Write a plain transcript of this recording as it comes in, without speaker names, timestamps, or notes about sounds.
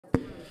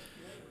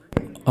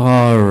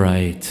All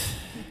right.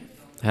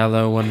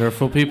 Hello,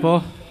 wonderful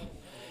people.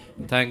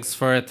 Thanks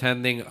for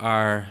attending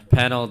our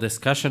panel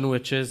discussion,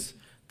 which is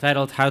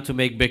titled How to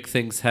Make Big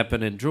Things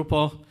Happen in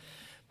Drupal.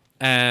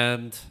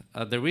 And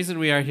the reason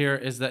we are here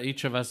is that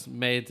each of us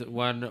made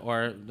one,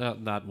 or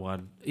not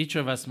one, each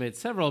of us made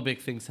several big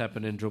things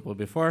happen in Drupal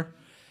before.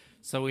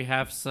 So we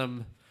have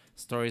some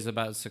stories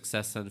about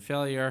success and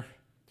failure,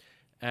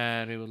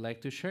 and we would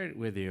like to share it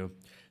with you.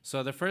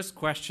 So the first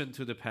question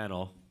to the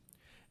panel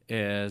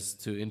is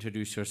to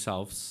introduce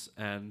yourselves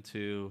and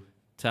to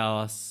tell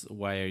us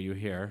why are you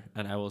here.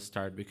 And I will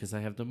start because I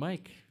have the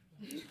mic.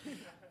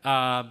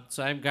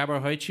 So I'm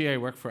Gabor Hojci. I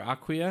work for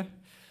Acquia.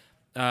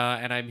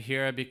 And I'm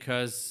here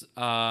because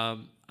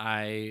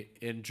I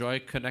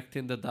enjoy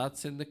connecting the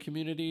dots in the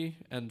community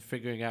and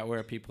figuring out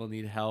where people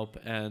need help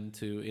and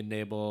to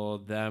enable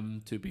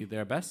them to be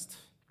their best.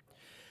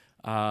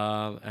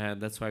 And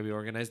that's why we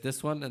organized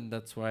this one, and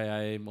that's why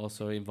I'm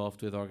also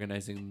involved with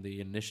organizing the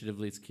Initiative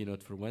Leads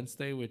keynote for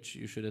Wednesday, which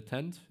you should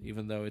attend,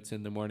 even though it's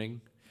in the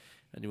morning,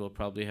 and you will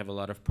probably have a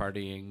lot of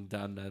partying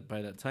done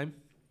by that time.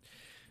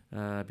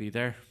 Be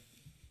there.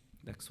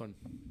 Next one.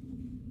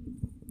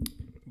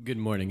 Good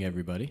morning,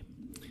 everybody.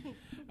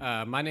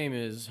 My name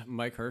is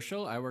Mike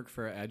Herschel. I work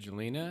for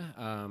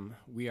Angelina.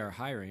 We are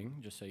hiring,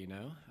 just so you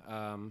know.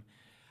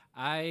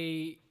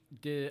 I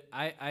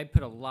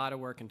put a lot of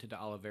work into the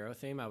Olivero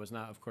theme. I was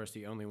not, of course,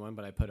 the only one,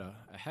 but I put a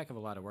heck of a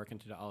lot of work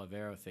into the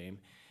Olivero theme.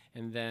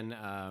 And then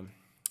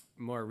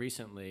more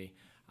recently,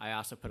 I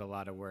also put a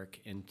lot of work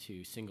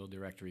into single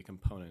directory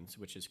components,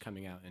 which is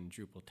coming out in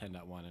Drupal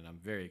 10.1, and I'm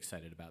very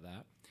excited about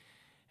that.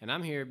 And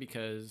I'm here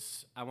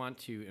because I want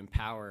to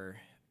empower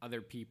other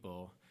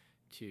people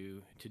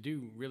to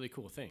do really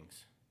cool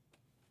things.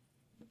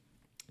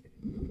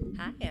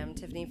 Hi, I'm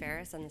Tiffany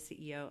Ferris. I'm the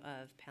CEO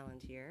of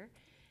Palantir.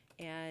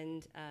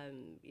 And,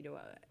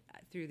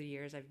 through the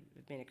years, I've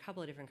made a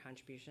couple of different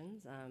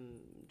contributions.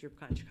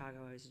 DrupalCon Chicago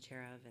I was the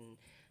chair of and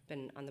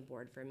been on the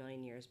board for a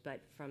million years. But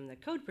from the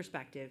code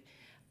perspective,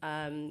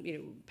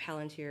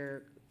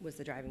 Palantir was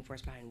the driving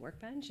force behind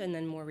Workbench, and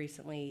then more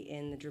recently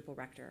in the Drupal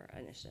Rector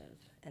initiative.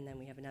 And then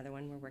we have another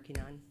one we're working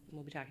on, and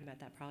we'll be talking about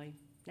that probably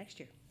next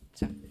year.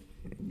 So.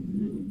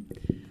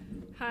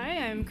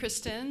 Hi, I'm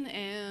Kristen,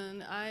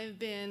 and I've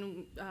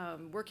been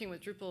working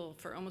with Drupal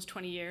for almost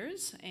 20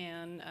 years,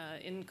 and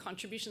in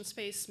contribution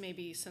space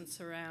maybe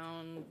since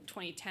around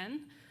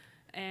 2010.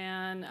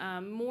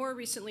 And more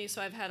recently,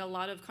 so I've had a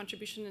lot of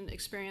contribution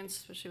experience,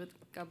 especially with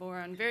Gabor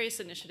on various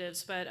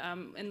initiatives, but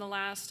in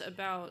the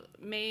about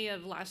May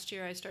of last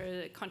year, I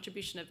started a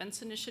contribution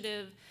events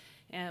initiative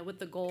with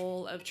the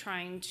goal of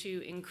trying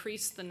to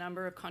increase the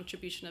number of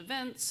contribution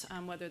events,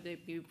 whether they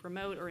be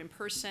remote or in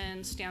person,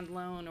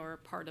 standalone, or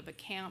part of a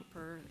camp,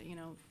 or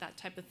that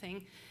type of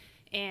thing.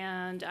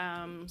 And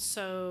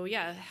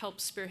helped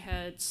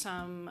spearhead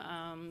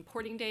some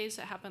porting days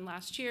that happened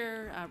last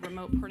year,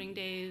 remote porting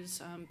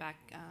days back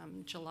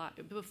July,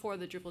 before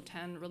the Drupal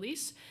 10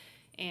 release.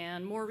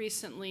 And more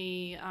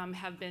recently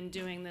have been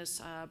doing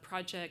this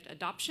project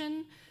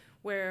adoption,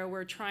 where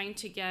we're trying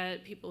to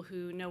get people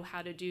who know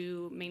how to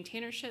do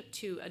maintainership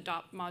to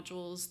adopt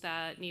modules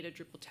that need a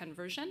Drupal 10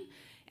 version.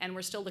 And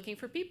we're still looking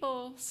for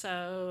people,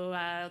 so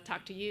I'll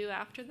talk to you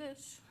after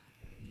this.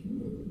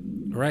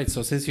 All right,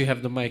 so since you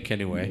have the mic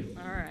anyway.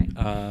 All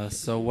right.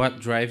 So what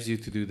drives you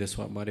to do this?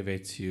 What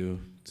motivates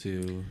you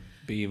to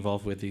be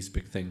involved with these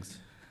big things?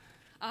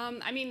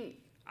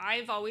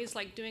 I've always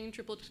liked doing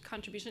Drupal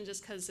contribution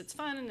just because it's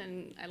fun,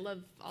 and I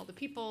love all the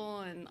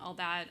people and all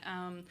that.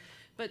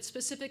 But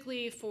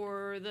specifically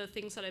for the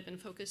things that I've been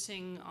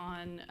focusing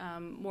on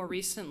more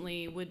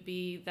recently would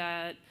be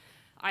that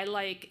I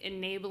like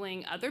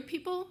enabling other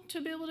people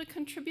to be able to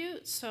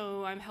contribute.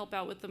 So I help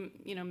out with the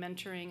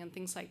mentoring and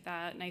things like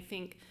that. And I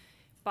think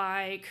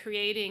by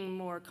creating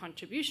more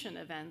contribution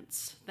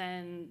events,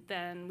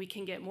 then we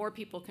can get more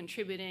people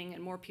contributing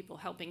and more people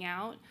helping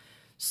out.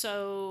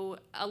 So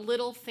a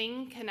little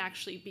thing can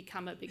actually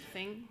become a big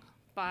thing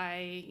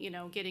by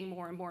getting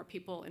more and more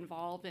people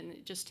involved, and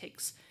it just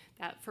takes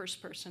that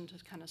first person to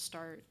kind of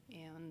start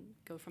and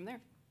go from there.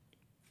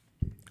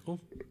 Cool.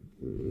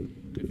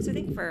 So I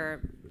think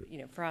for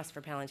us,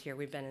 for Palantir,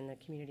 we've been in the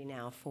community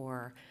now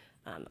for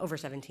over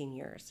 17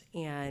 years,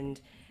 and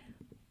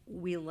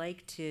we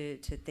like to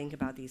think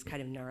about these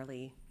kind of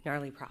gnarly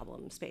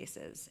problem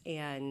spaces.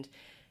 And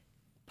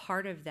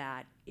part of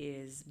that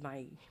is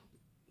my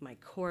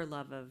core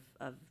love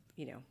of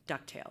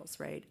DuckTales,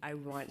 right? I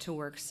want to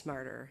work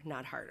smarter,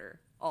 not harder,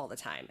 all the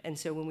time. And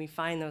so when we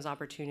find those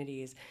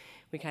opportunities,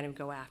 we kind of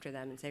go after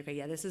them and say, okay,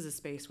 yeah, this is a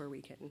space where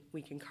we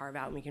can carve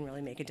out and we can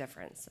really make a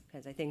difference.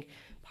 Because I think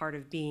part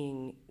of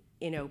being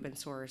in open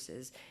source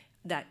is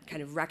that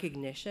kind of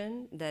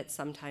recognition that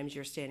sometimes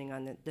you're standing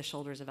on the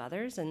shoulders of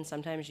others, and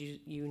sometimes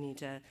you need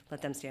to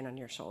let them stand on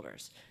your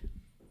shoulders.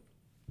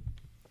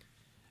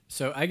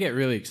 So I get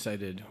really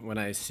excited when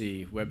I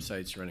see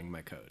websites running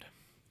my code.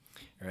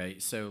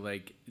 Right? So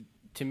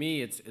to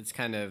me, it's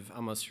kind of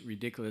almost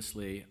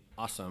ridiculously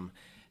awesome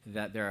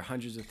that there are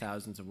hundreds of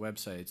thousands of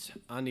websites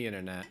on the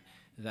internet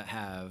that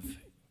have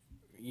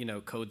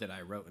code that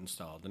I wrote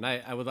installed. And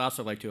I would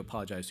also like to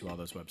apologize to all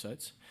those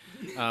websites.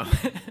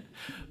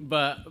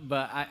 But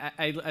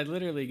I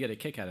literally get a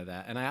kick out of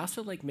that. And I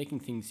also like making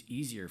things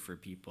easier for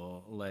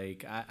people.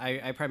 Like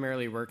I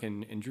primarily work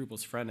in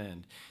Drupal's front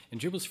end. And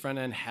Drupal's front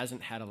end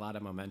hasn't had a lot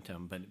of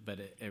momentum, but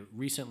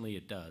recently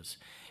it does.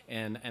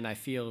 And I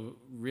feel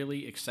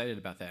really excited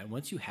about that. And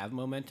once you have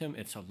momentum,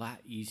 it's a lot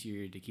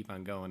easier to keep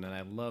on going. And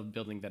I love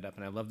building that up.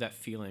 And I love that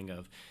feeling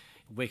of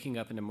waking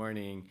up in the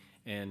morning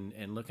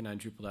and looking on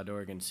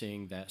Drupal.org and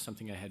seeing that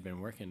something I had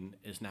been working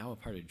is now a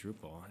part of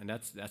Drupal. And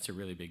that's a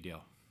really big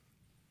deal.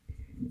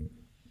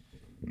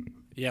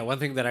 Yeah, one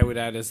thing that I would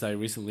add is I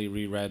recently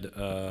reread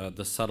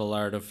The Subtle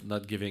Art of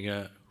Not Giving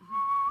a...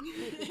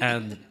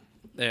 and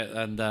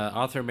the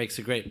author makes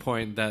a great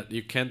point that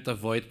you can't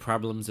avoid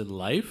problems in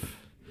life.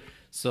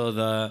 So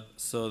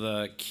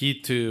the key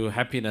to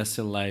happiness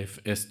in life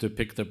is to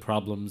pick the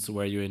problems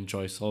where you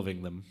enjoy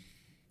solving them,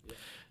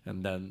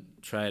 and then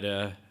try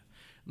to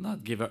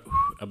not give a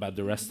about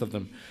the rest of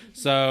them.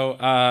 So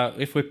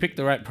if we pick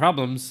the right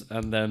problems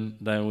and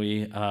then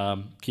we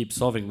keep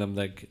solving them,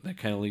 that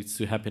kind of leads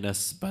to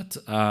happiness. But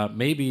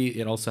maybe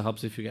it also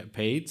helps if you get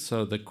paid.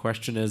 So the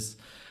question is,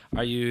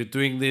 are you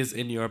doing this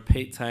in your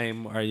paid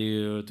time? Are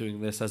you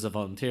doing this as a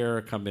volunteer,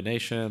 a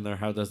combination, or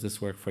how does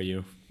this work for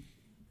you?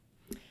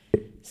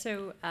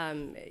 So,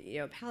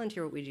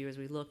 Palantir, what we do is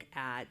we look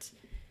at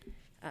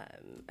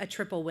a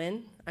triple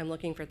win. I'm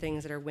looking for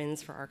things that are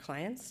wins for our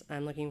clients.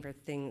 I'm looking for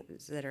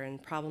things that are in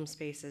problem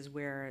spaces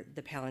where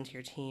the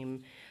Palantir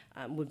team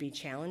would be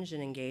challenged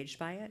and engaged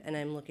by it. And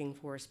I'm looking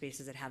for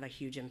spaces that have a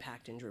huge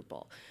impact in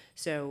Drupal.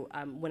 So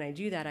when I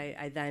do that,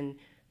 I then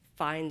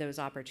find those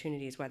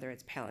opportunities, whether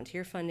it's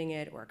Palantir funding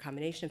it or a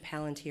combination of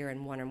Palantir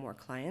and one or more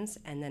clients,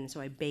 and then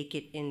so I bake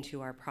it into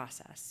our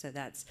process. So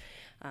that's,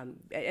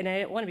 and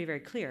I want to be very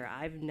clear,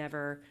 I've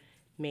never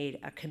made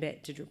a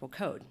commit to Drupal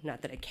code.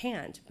 Not that I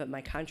can't, but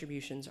my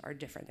contributions are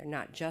different. They're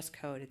not just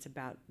code, it's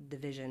about the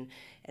vision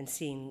and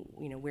seeing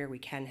where we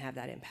can have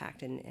that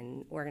impact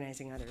and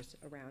organizing others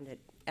around it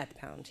at the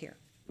Palantir.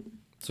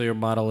 So your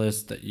model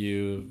is that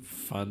you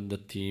fund the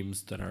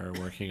teams that are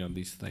working on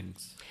these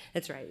things.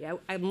 That's right.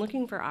 I'm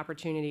looking for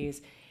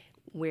opportunities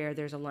where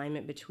there's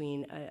alignment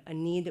between a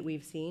need that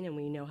we've seen and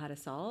we know how to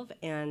solve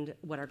and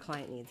what our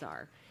client needs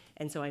are.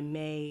 And so I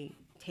may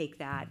take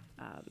that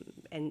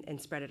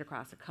and spread it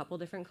across a couple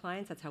different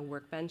clients. That's how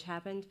Workbench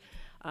happened.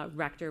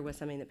 Rector was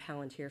something that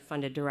Palantir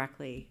funded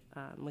directly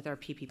with our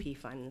PPP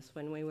funds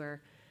when we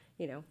were,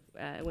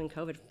 when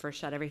COVID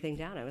first shut everything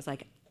down. I was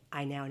like,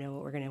 I now know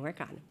what we're going to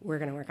work on. We're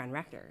going to work on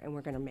Rector, and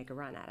we're going to make a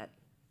run at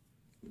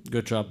it.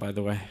 Good job, by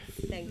the way.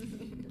 Thanks.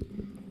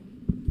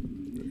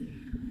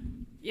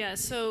 Yeah,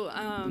 so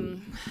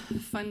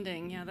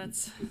funding,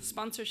 that's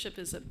sponsorship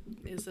is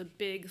a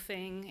big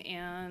thing,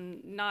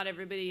 and not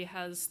everybody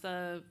has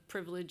the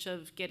privilege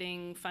of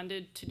getting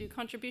funded to do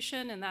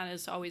contribution, and that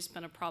has always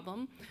been a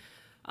problem.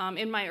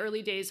 In my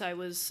early days, I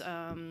was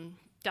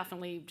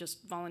definitely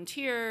just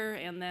volunteer,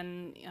 and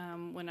then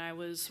when I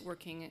was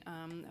working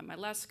at my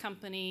last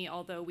company,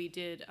 although we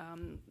did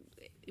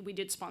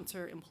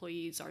sponsor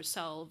employees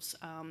ourselves,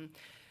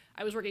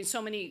 I was working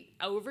so many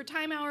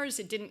overtime hours,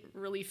 it didn't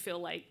really feel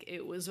like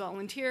it was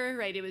volunteer,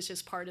 right? It was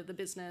just part of the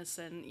business,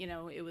 and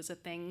it was a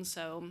thing.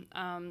 So,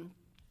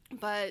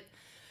 but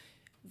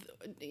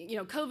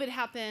COVID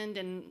happened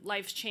and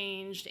life's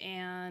changed,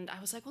 and I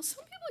was like, well,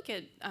 some people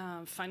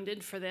get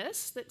funded for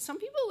this. That some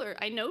people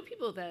I know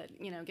people that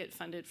get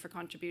funded for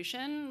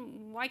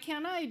contribution. Why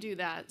can't I do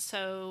that?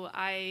 So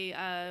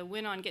I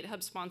went on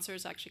GitHub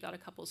sponsors. Actually, got a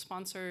couple of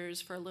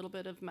sponsors for a little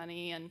bit of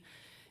money, and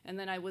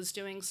then I was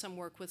doing some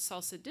work with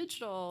Salsa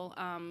Digital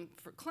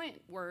for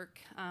client work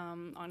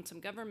on some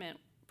government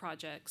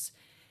projects.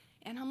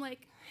 And I'm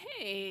like,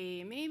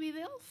 hey, maybe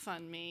they'll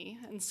fund me.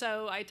 And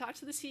so I talked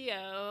to the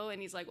CEO, and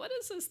he's like, what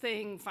is this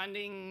thing,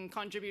 funding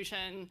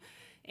contribution?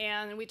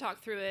 And we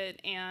talked through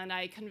it, and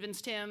I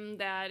convinced him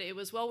that it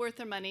was well worth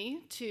their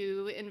money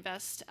to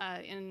invest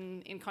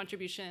in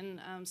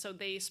contribution. So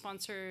they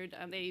sponsored,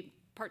 they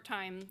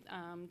part-time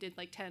did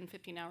like 10,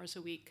 15 hours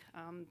a week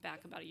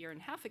back about a year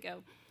and a half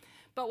ago.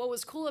 But what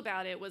was cool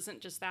about it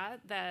wasn't just that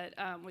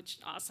which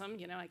awesome,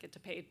 I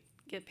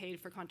get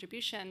paid for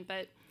contribution,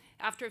 but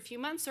after a few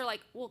months, they're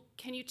like, well,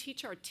 can you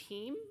teach our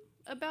team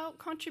about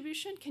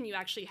contribution? Can you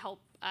actually help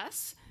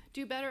us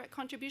do better at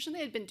contribution?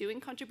 They had been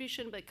doing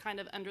contribution, but kind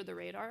of under the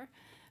radar. And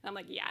I'm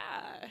like,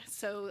 yeah.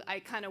 So I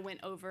kind of went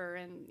over,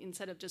 and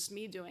instead of just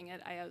me doing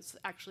it, I was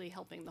actually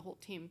helping the whole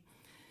team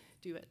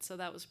do it. So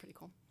that was pretty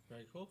cool.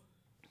 Very cool.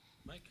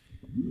 Mike?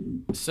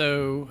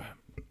 So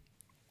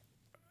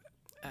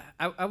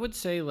I would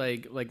say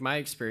like my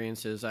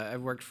experiences,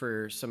 I've worked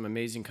for some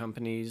amazing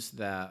companies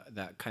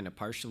that kind of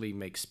partially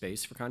make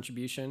space for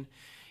contribution.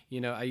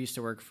 I used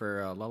to work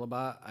for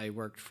Lullabot, I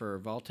worked for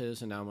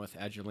Valtiz, and now I'm with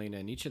Agilina.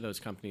 And each of those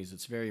companies,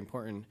 it's very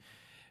important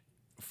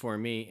for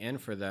me and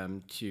for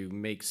them to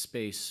make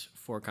space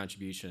for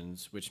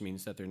contributions, which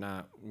means that they're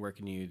not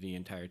working you the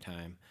entire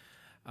time.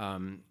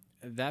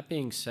 That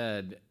being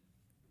said,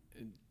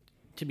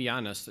 to be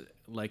honest,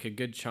 like a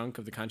good chunk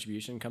of the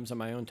contribution comes on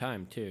my own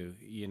time too,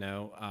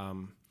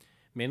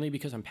 mainly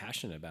because I'm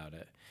passionate about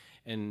it.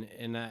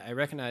 And I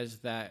recognize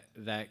that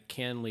that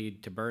can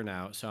lead to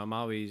burnout. So I'm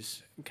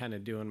always kind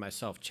of doing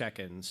myself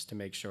check-ins to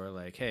make sure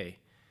like, hey,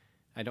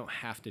 I don't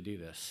have to do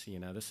this,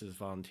 this is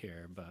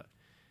volunteer, but,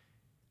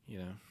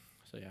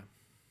 so yeah.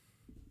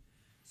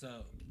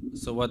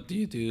 So what do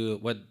you do?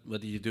 What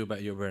do you do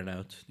about your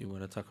burnout? Do you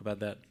want to talk about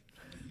that?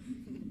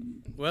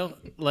 Well,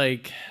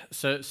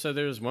 so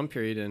there was one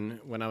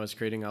period when I was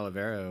creating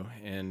Olivero,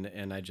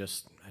 and I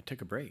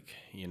took a break.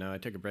 I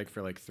took a break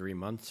for like 3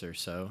 months or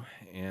so,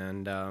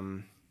 and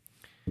that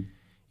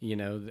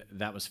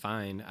was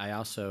fine. I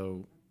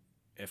also,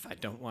 if I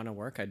don't want to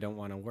work, I don't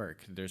want to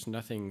work. There's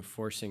nothing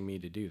forcing me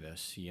to do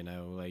this.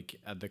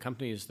 The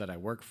companies that I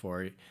work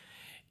for,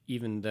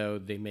 even though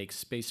they make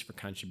space for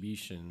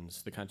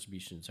contributions, the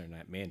contributions are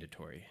not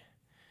mandatory.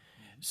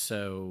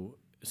 So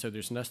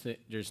there's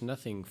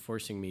nothing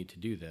forcing me to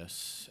do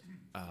this.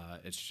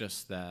 It's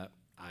just that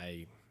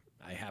I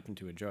happen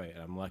to enjoy it.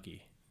 I'm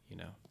lucky,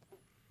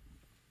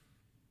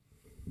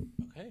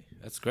 Okay,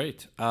 that's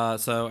great.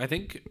 So I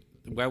think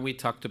when we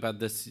talked about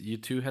this, you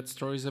two had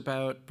stories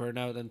about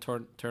burnout and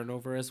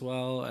turnover as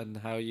well, and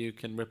how you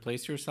can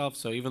replace yourself.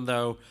 So even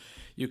though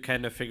you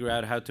kind of figure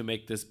out how to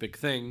make this big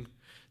thing,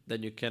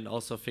 then you can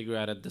also figure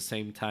out at the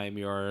same time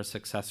your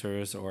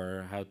successors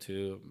or how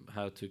to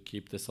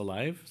keep this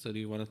alive. So do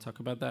you want to talk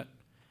about that?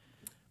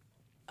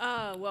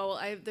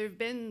 Well, there've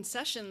been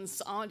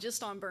sessions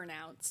just on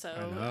burnout,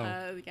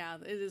 so yeah,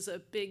 it is a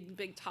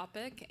big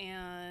topic,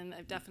 and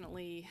I've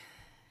definitely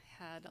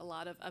had a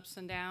lot of ups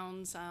and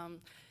downs.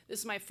 This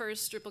is my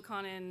first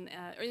DrupalCon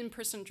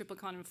in-person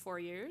DrupalCon in 4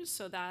 years,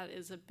 so that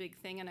is a big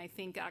thing, and I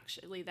think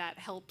actually that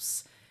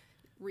helps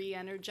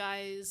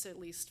re-energize, at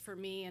least for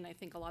me, and I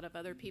think a lot of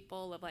other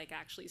people, of like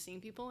actually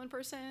seeing people in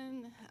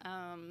person.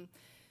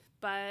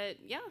 But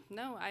yeah,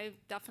 no, I've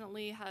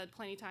definitely had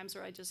plenty of times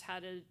where I just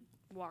had to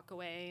walk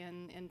away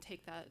and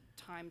take that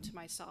time to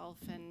myself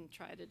and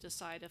try to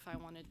decide if I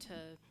wanted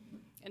to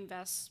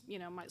invest,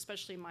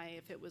 especially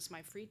if it was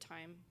my free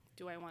time,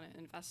 do I want to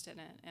invest in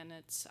it? And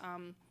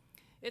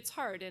it's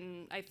hard,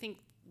 and I think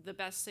the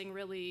best thing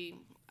really,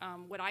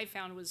 what I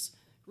found was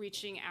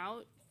reaching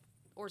out,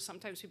 or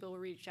sometimes people will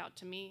reach out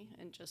to me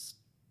and just,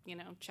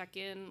 check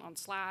in on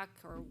Slack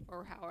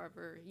or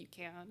however you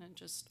can, and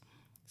just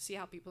see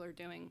how people are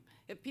doing.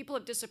 If people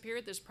have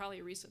disappeared, there's probably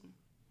a reason.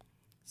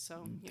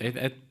 So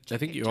I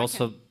think you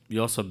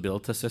also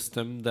built a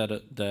system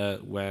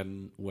that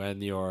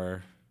when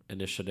your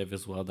initiative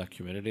is well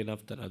documented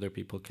enough that other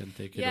people can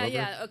take it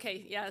over.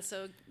 Okay,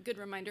 so good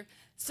reminder.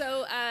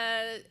 So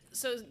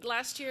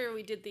last year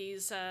we did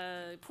these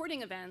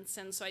porting events,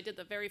 and so I did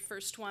the very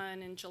first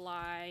one in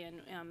July,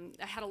 and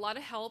I had a lot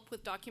of help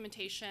with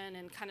documentation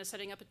and kind of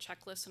setting up a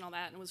checklist and all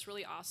that, and it was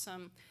really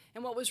awesome.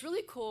 And what was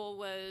really cool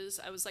was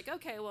I was like,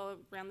 okay, well,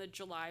 around the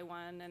July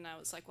one, and I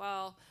was like,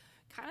 well,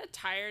 kind of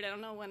tired. I don't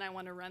know when I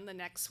want to run the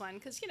next one,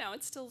 because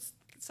it's still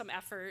some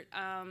effort.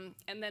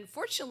 And then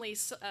fortunately,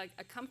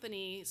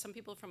 some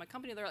people from a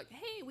company, they're like,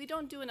 hey, we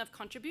don't do enough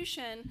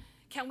contribution.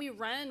 Can we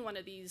run one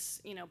of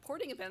these,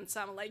 porting events?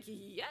 I'm like,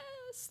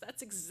 yes,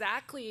 that's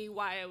exactly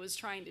why I was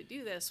trying to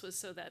do this, was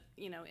so that,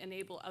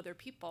 enable other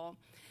people.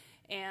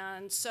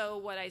 And so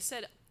what I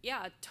said,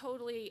 yeah,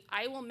 totally,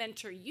 I will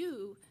mentor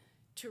you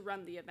to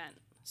run the event.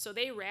 So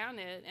they ran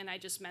it, and I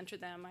just mentored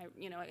them. I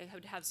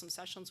would have some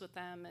sessions with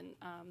them and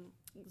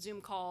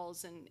Zoom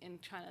calls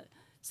and trying to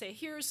say,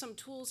 here's some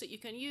tools that you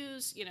can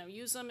use.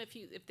 Use them if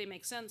they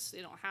make sense.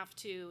 They don't have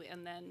to.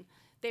 And then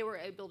they were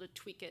able to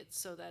tweak it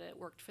so that it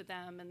worked for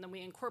them. And then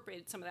we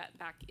incorporated some of that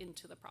back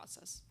into the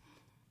process.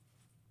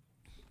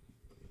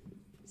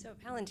 So at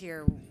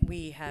Palantir,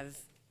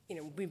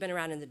 we've been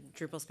around in the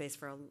Drupal space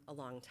for a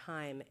long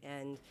time,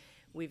 and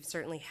we've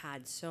certainly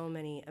had so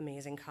many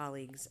amazing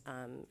colleagues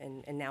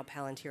and now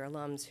Palantir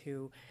alums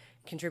who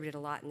contributed a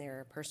lot in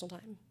their personal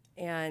time.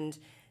 And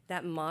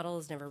that model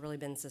has never really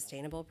been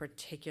sustainable,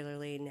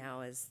 particularly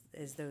now as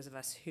those of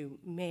us who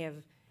may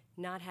have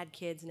not had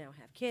kids now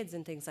have kids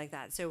and things like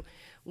that. So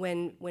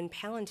when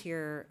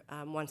Palantir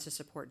wants to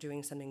support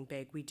doing something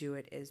big, we do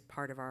it as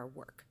part of our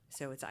work.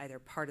 So it's either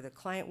part of the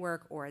client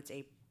work or it's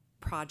a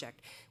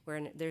project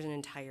where there's an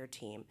entire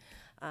team.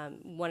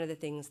 One of the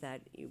things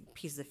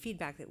pieces of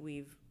feedback that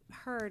we've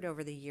heard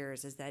over the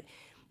years is that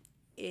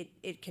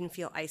it can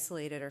feel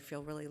isolated or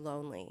feel really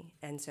lonely.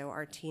 And so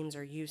our teams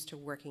are used to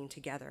working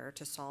together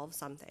to solve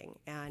something.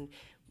 And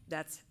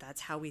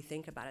that's how we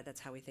think about it. That's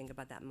how we think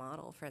about that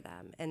model for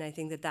them. And I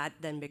think that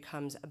then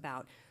becomes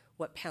about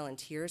what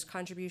Palantir's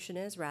contribution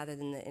is rather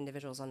than the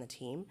individuals on the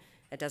team.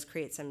 It does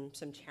create some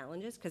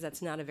challenges because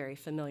that's not a very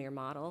familiar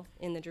model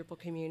in the Drupal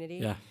community.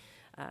 Yeah.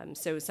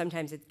 So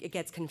sometimes it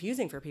gets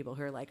confusing for people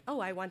who are like,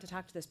 oh, I want to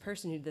talk to this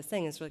person who did this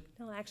thing. And it's like,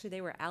 no, actually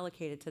they were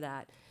allocated to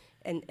that.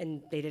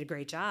 And they did a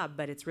great job,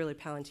 but it's really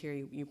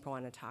Palantir you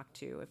want to talk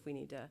to if we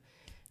need to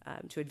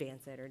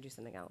advance it or do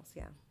something else,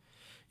 yeah.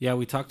 Yeah,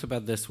 we talked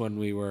about this when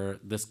we were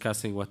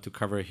discussing what to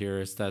cover here,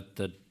 is that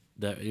the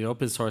in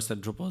open source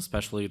and Drupal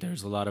especially,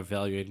 there's a lot of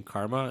value in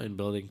karma, in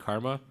building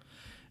karma.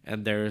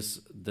 And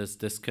there's this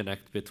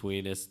disconnect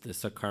between, is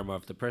this a karma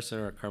of the person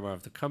or a karma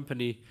of the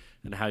company,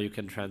 and how you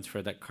can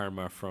transfer that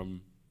karma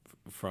from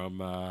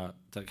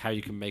like how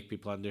you can make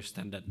people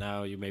understand that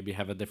now you maybe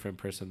have a different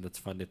person that's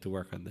funded to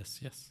work on this.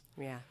 Yes.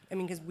 Yeah, I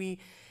mean, because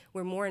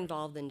we're more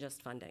involved than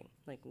just funding.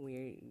 Like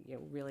we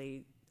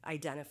really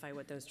identify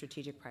what those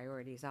strategic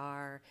priorities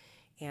are,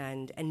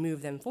 and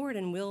move them forward.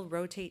 And we'll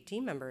rotate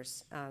team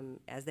members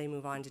as they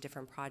move on to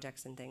different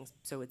projects and things.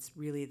 So it's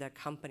really the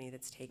company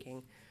that's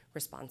taking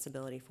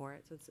responsibility for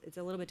it. So it's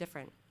a little bit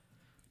different.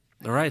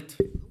 All right.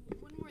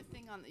 One more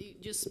thing on you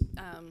just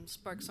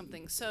sparked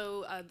something.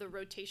 So the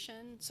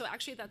rotation. So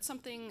actually, that's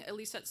something at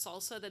least at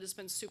Salsa that has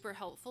been super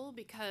helpful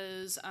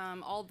because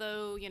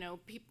although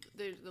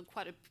there's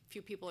quite a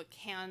few people that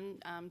can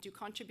do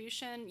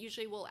contribution,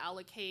 usually we'll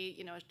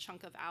allocate a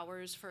chunk of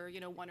hours for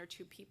one or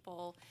two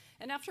people,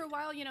 and after a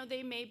while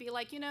they may be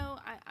like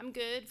I'm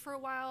good for a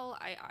while.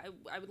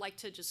 I would like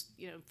to just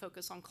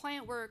focus on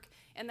client work,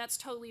 and that's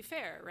totally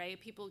fair, right?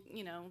 People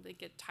they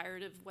get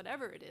tired of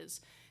whatever it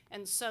is.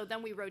 And so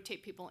then we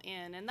rotate people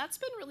in, and that's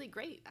been really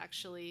great,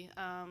 actually.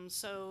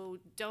 So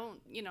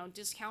don't,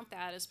 discount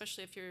that,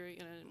 especially if you're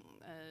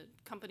a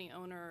company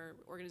owner,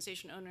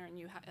 organization owner, and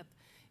you have,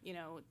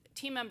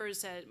 team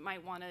members that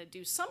might want to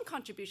do some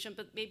contribution,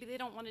 but maybe they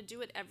don't want to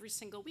do it every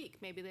single week.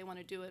 Maybe they want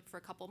to do it for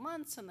a couple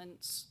months and then,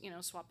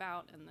 swap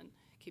out and then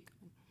keep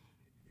going.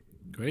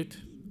 Great.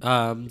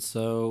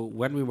 So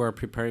when we were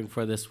preparing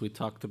for this, we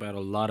talked about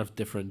a lot of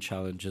different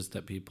challenges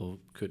that people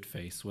could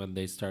face when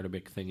they start a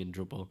big thing in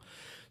Drupal.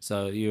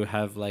 So you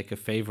have like a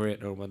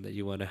favorite or one that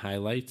you want to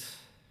highlight?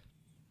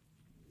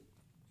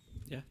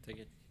 Yeah, take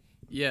it.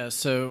 Yeah,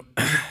 so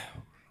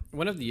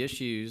one of the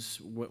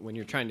issues when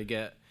you're trying to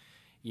get,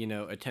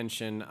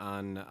 attention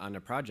on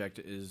a project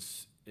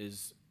is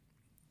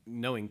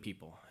knowing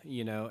people,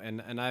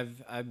 and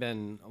I've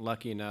been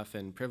lucky enough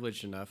and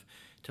privileged enough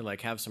to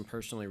like have some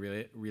personal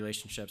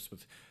relationships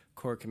with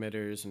core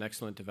committers and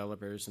excellent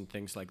developers and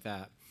things like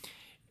that.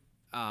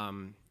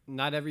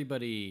 Not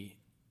everybody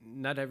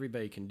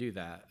can do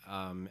that.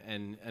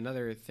 And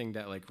another thing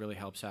that like really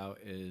helps out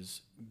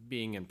is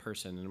being in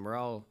person. And we're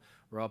all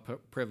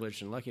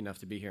privileged and lucky enough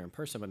to be here in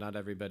person, but not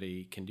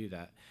everybody can do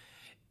that.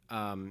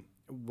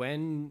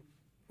 When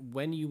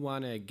you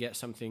want to get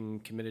something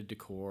committed to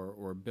core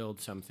or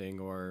build something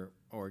or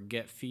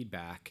get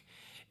feedback,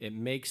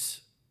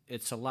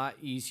 it's a lot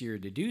easier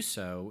to do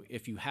so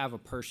if you have a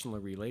personal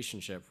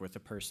relationship with the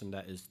person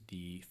that is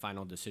the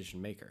final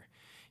decision maker.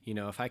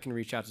 If I can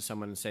reach out to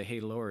someone and say, hey,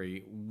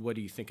 Lori, what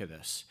do you think of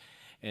this?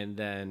 And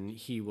then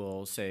he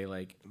will say,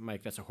 like,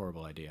 Mike, that's a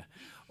horrible idea.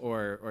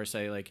 Or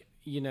say, like,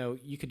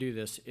 you could do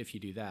this if you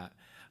do that.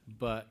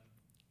 But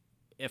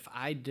if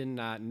I did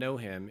not know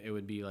him, it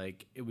would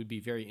be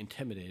very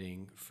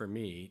intimidating for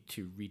me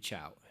to reach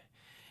out.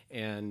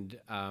 And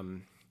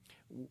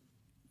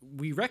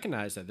we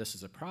recognize that this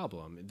is a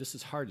problem. This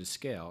is hard to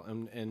scale.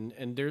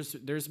 And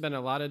there's been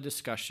a lot of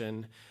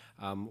discussion.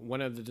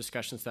 One of the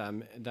discussions that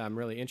I'm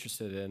really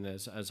interested in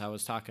is, as I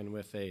was talking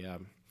with a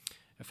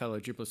fellow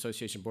Drupal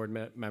Association board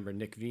member,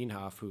 Nick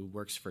Wienhoff, who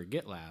works for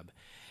GitLab,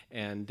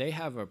 and they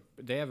have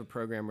a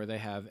program where they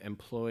have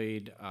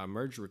employed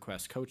merge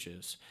request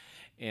coaches,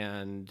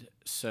 and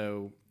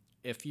so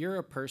if you're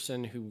a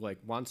person who like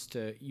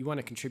you want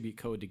to contribute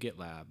code to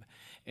GitLab,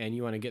 and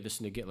you want to get this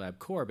into GitLab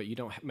core, but you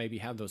don't maybe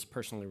have those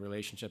personal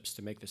relationships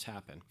to make this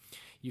happen,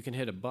 you can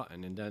hit a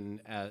button, and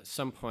then at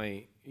some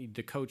point,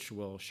 the coach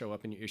will show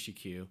up in your issue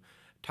queue,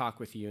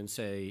 talk with you and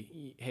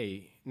say,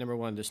 hey, number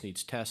one, this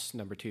needs tests.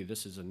 Number two,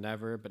 this is a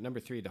never. But number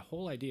three, the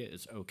whole idea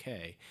is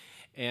okay.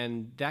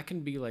 And that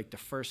can be like the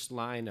first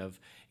line of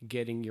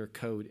getting your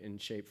code in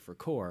shape for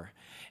core.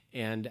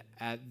 And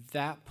at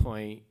that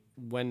point,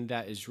 when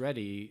that is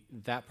ready,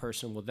 that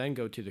person will then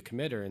go to the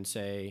committer and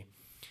say,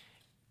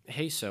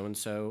 hey,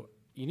 so-and-so,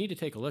 you need to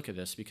take a look at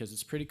this because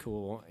it's pretty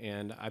cool,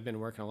 and I've been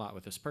working a lot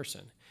with this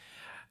person.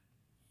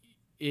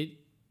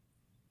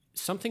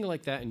 Something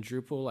like that in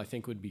Drupal, I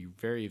think, would be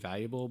very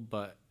valuable,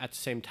 but at the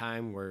same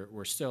time,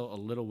 we're still a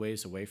little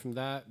ways away from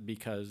that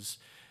because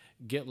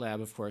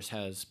GitLab, of course,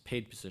 has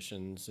paid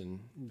positions, and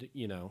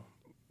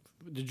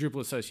the Drupal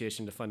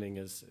Association, the funding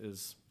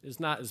is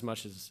not as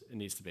much as it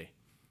needs to be.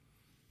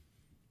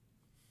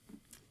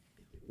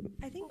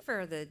 I think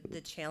for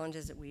the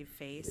challenges that we've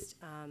faced,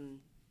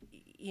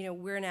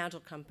 we're an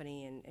agile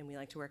company and we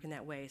like to work in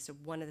that way. So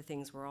one of the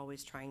things we're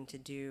always trying to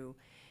do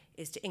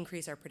is to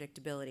increase our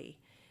predictability.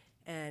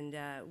 And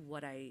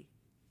what I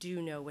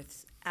do know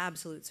with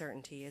absolute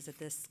certainty is that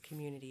this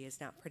community is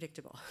not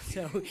predictable.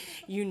 So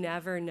you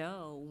never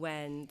know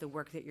when the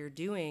work that you're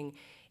doing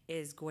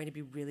is going to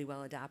be really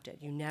well adapted.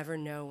 You never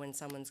know when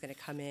someone's going to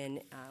come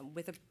in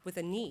with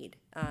a need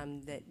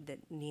that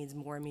needs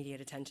more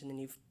immediate attention than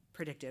you've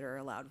predicted or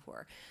allowed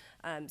for.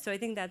 So I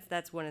think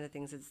that's one of the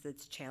things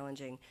that's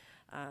challenging.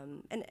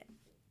 And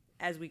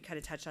as we kind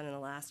of touched on in the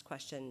last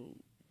question,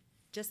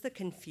 just the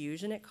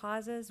confusion it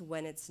causes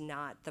when it's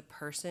not the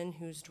person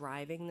who's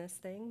driving this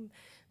thing,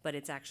 but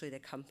it's actually the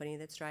company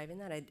that's driving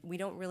that. We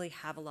don't really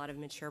have a lot of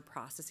mature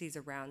processes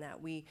around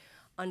that. We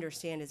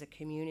understand as a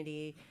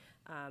community,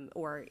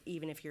 or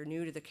even if you're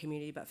new to the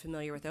community but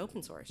familiar with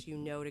open source, you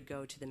know to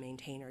go to the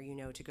maintainer, you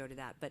know to go to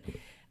that. But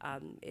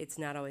it's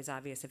not always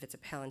obvious if it's a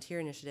Palantir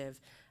initiative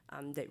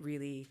that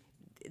really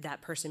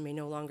that person may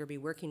no longer be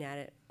working at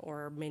it,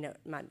 or may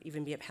not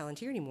even be at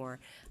Palantir anymore,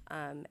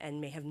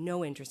 and may have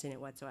no interest in it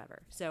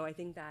whatsoever. So I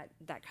think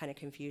that kind of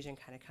confusion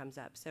kind of comes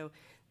up. So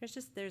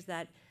there's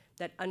that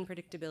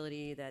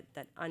unpredictability,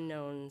 that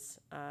unknowns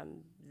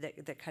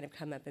that kind of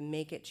come up and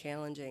make it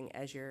challenging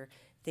as you're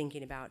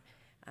thinking about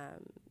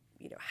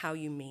how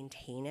you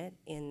maintain it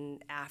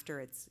after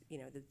it's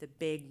the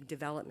big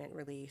development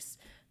release.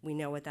 We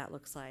know what that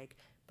looks like,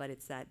 but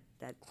it's that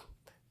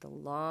the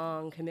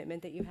long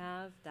commitment that you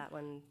have,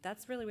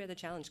 that's really where the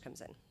challenge comes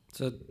in.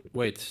 So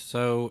wait,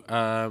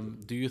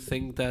 do you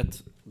think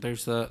that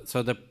there's the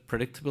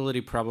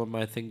predictability problem?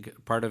 I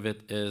think part of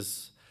it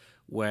is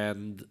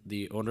when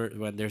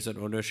there's an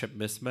ownership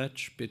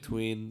mismatch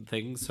between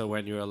things. So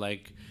when you're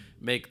like,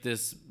 make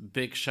this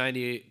big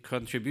shiny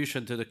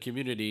contribution to the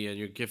community and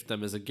you give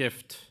them as a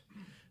gift,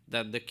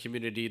 then the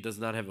community does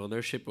not have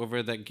ownership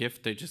over that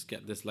gift. They just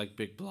get this like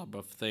big blob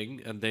of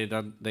thing, and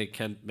they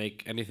can't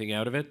make anything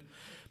out of it.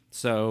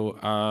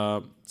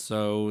 So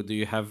do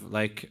you have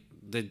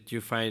did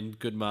you find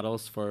good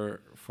models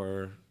for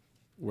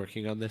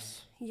working on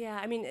this? Yeah,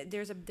 I mean,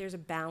 there's a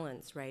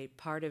balance, right?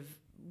 Part of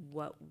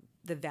what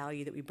the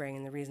value that we bring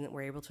and the reason that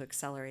we're able to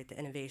accelerate the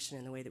innovation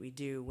in the way that we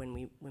do when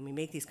we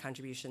make these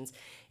contributions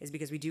is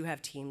because we do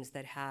have teams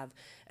that have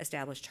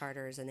established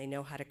charters, and they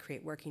know how to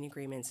create working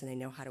agreements, and they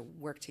know how to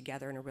work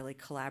together in a really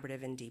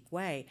collaborative and deep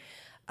way.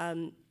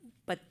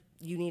 But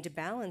you need to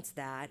balance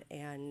that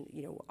and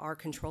our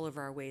control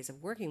over our ways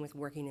of working with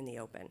working in the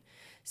open.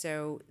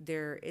 So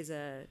there is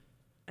a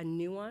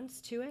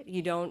nuance to it.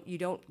 You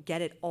don't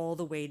get it all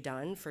the way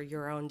done for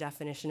your own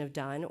definition of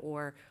done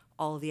or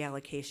all of the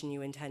allocation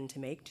you intend to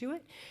make to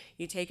it.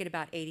 You take it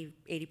about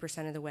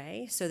 80% of the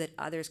way so that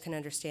others can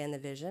understand the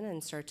vision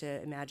and start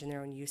to imagine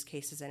their own use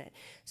cases in it.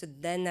 So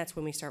then that's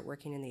when we start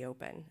working in the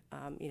open.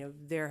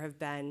 There have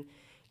been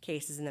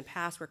cases in the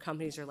past where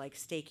companies are like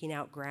staking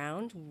out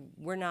ground.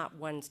 We're not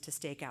ones to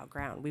stake out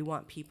ground. We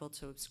want people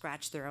to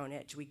scratch their own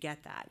itch. We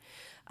get that.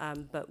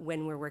 But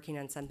when we're working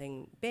on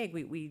something big,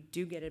 we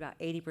do get about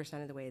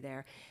 80% of the way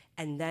there.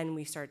 And then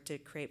we start to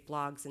create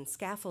blogs and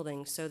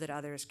scaffolding so that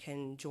others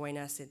can join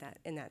us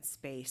in that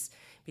space,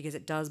 because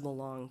it does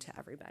belong to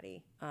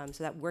everybody.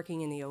 So that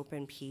working in the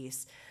open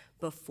piece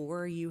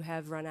before you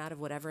have run out of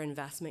whatever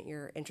investment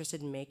you're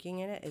interested in making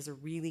in it is a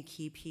really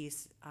key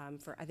piece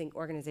for, I think,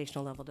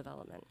 organizational level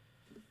development.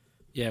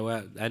 Yeah,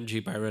 well, Angie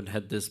Byron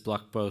had this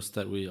blog post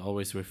that we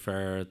always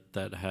refer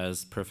that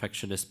has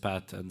Perfectionist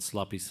Pat and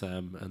Sloppy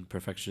Sam, and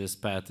Perfectionist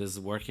Pat is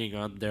working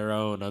on their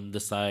own on the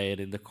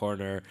side in the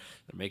corner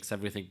and makes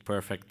everything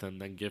perfect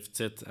and then gifts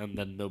it, and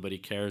then nobody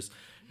cares.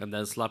 And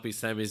then Sloppy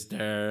Sam is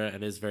there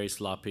and is very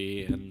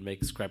sloppy and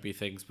makes crappy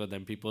things, but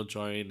then people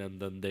join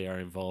and then they are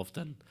involved,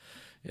 and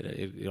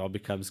it all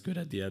becomes good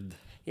at the end.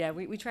 Yeah,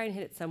 we try and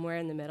hit it somewhere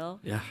in the middle.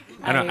 Yeah,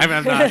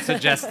 I'm not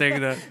suggesting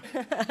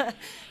that.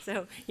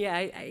 So yeah,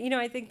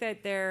 I think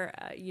that there,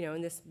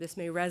 and this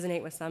may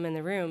resonate with some in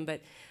the room,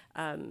 but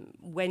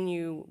when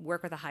you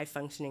work with a high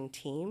functioning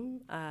team,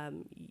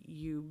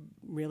 you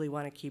really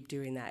want to keep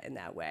doing that in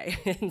that way.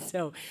 And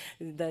so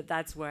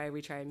that's why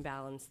we try and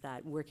balance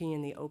that working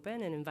in the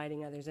open and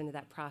inviting others into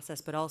that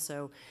process, but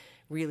also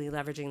really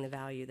leveraging the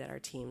value that our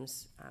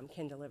teams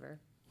can deliver.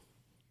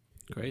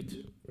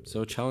 Great.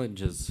 So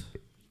challenges.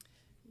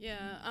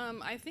 Yeah,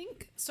 I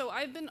think, so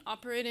I've been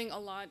operating a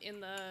lot in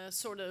the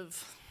sort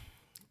of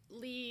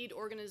lead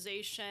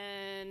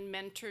organization,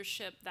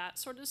 mentorship, that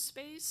sort of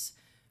space,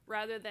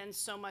 rather than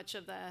so much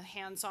of the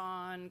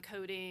hands-on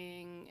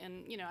coding.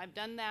 And, I've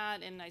done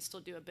that and I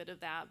still do a bit of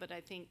that, but I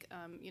think,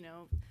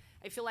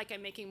 I feel like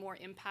I'm making more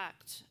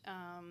impact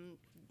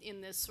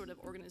in this sort of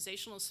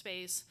organizational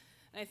space.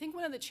 And I think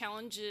one of the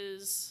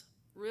challenges,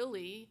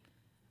 really,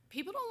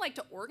 people don't like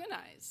to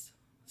organize.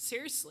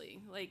 Seriously,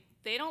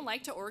 they don't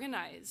like to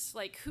organize.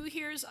 Who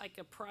here's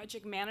a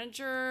project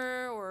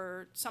manager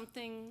or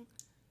something?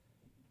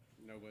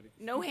 Nobody.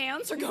 No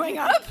hands are going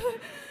up?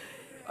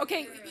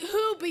 Okay,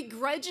 who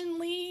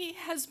begrudgingly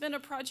has been a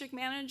project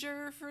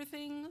manager for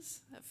things?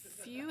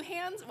 A few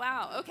hands?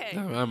 Wow, okay.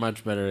 No,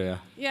 much better, yeah.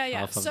 Yeah.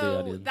 Half of the So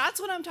audience. that's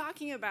what I'm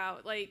talking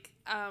about.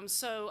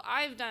 So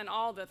I've done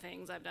all the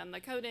things. I've done the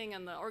coding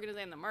and the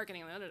organizing and the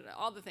marketing and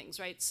all the things,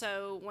 right?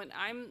 So when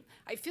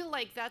I feel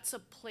like that's a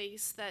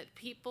place that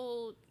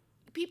people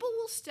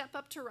will step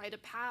up to write a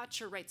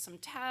patch or write some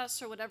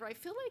tests or whatever. I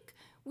feel like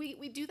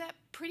we do that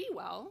pretty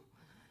well.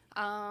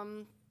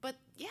 But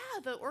yeah,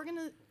 the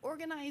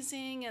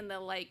organizing and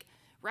the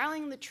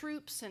rallying the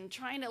troops and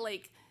trying to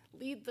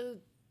lead the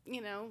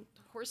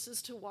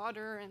horses to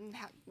water and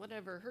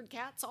herd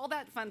cats, all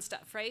that fun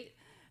stuff, right?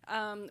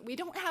 We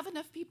don't have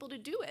enough people to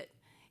do it,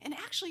 and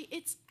actually,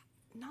 it's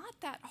not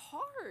that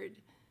hard.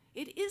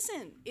 It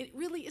isn't. It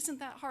really isn't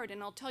that hard.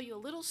 And I'll tell you a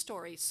little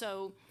story.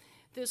 So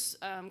this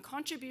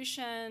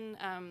contribution,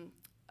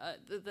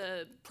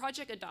 the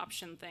project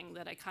adoption thing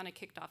that I kind of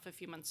kicked off a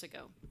few months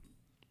ago,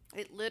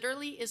 it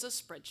literally is a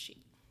spreadsheet,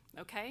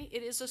 okay?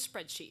 It is a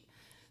spreadsheet.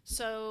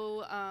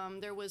 So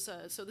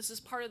so this is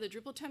part of the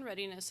Drupal 10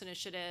 Readiness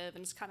Initiative,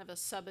 and it's kind of a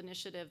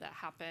sub-initiative that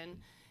happened.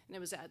 And it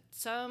was at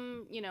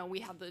some, we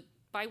have the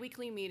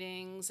bi-weekly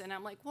meetings, and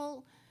I'm like,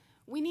 well,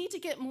 we need to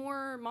get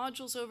more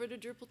modules over to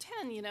Drupal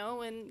 10,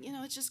 and,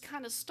 it's just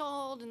kind of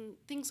stalled and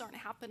things aren't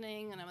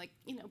happening. And I'm like,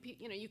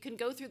 you can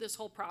go through this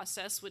whole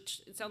process,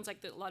 which it sounds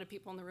like that a lot of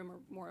people in the room are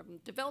more on the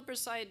developer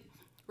side,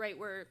 right,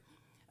 where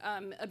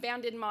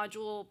abandoned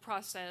module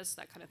process,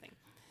 that kind of thing.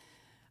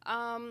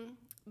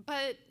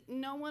 But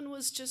no one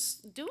was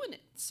just doing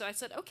it. So I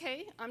said,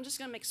 okay, I'm just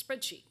gonna make a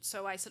spreadsheet.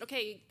 So I said,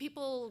 okay,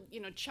 people,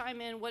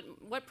 chime in,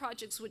 what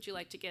projects would you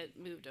like to get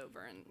moved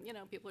over? And,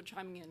 people are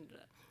chiming in,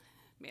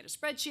 made a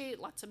spreadsheet,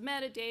 lots of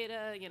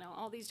metadata,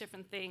 all these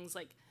different things,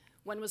 like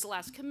when was the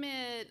last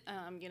commit,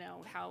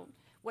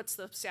 what's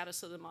the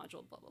status of the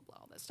module, blah, blah, blah,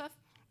 all that stuff.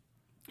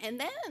 And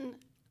then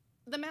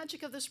the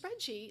magic of the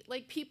spreadsheet,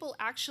 like people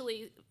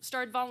actually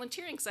started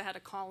volunteering, because I had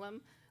a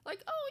column,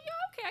 like, oh, yeah,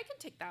 okay, I can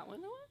take that one.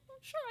 Oh,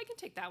 sure, I can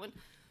take that one.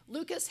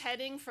 Lucas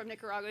Heading from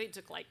Nicaragua, he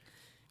took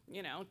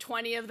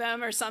 20 of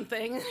them or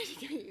something,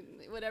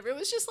 whatever. It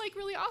was just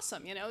really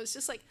awesome, It was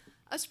just like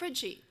a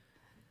spreadsheet,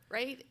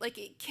 right? Like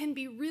it can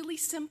be really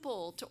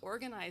simple to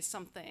organize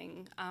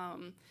something,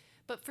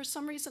 but for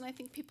some reason I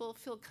think people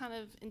feel kind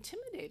of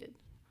intimidated.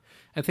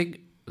 I think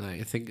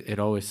it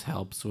always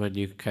helps when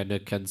you kind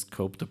of can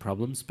scope the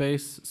problem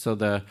space.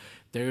 So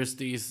there's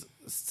these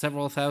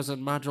several thousand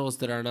modules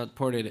that are not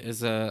ported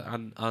is a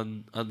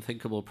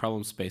unthinkable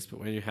problem space. But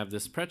when you have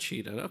this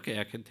spreadsheet, and okay,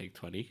 I can take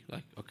 20.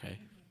 Like, okay,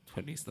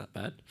 20 is not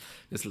bad.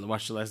 It's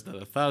much less than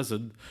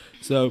 1,000.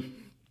 So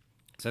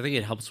I think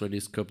it helps when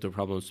you scope the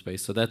problem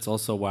space. So that's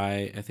also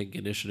why I think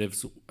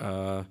initiatives,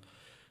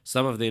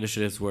 some of the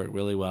initiatives work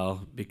really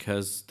well,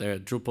 because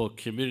the Drupal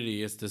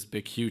community is this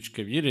big, huge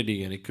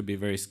community, and it could be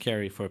very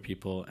scary for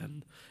people.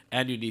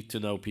 And you need to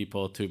know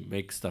people to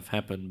make stuff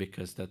happen,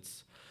 because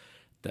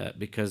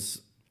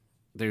because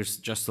there's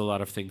just a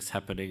lot of things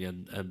happening,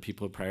 and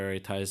people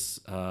prioritize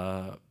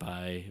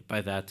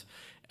by that.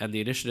 And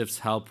the initiatives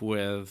help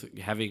with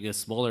having a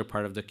smaller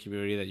part of the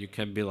community that you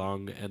can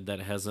belong, and that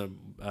has a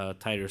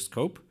tighter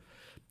scope.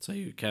 So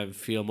you can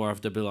feel more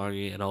of the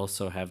belonging and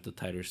also have the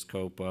tighter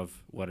scope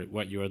of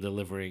what you are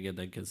delivering, and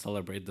then can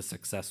celebrate the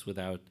success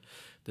without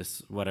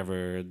this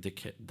whatever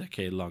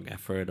decade-long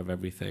effort of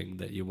everything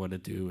that you want to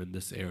do in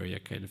this area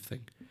kind of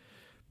thing.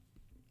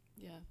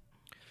 Yeah.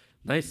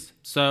 Nice.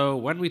 So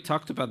when we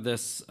talked about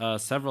this,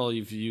 several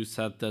of you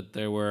said that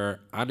there were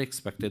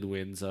unexpected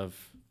wins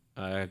of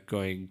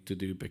going to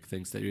do big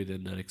things that you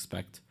did not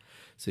expect.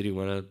 So do you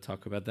want to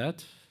talk about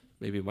that?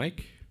 Maybe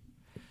Mike?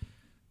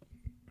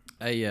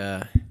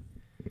 I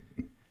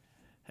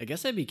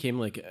guess I became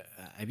a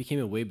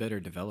way better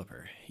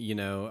developer,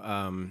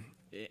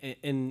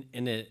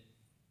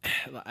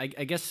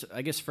 I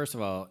guess first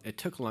of all, it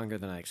took longer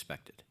than I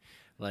expected.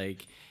 When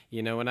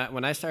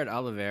I started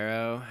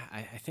Olivero,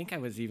 I think I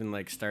was even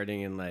starting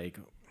in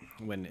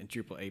when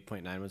Drupal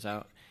 8.9 was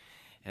out,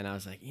 and I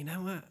was like, you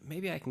know what,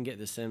 maybe I can get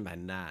this in by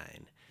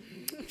 9.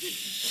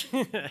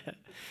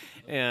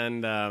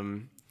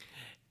 And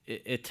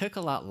it took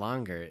a lot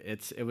longer.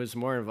 It was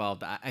more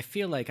involved. I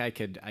feel like I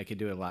could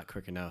do it a lot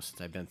quicker now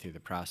since I've been through the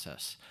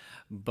process.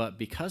 But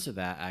because of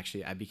that,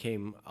 actually, I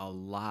became a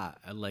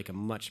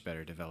much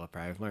better developer.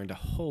 I've learned a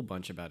whole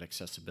bunch about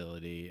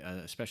accessibility,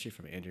 especially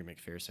from Andrew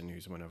McPherson,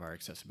 who's one of our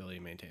accessibility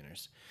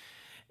maintainers.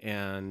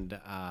 And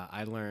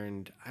I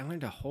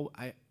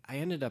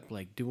ended up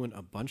doing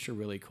a bunch of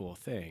really cool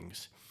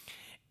things.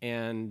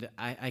 And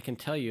I can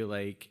tell you,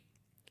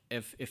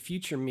 if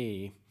future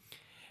me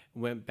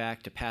went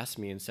back to past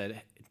me and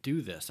said,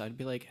 do this, I'd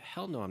be like,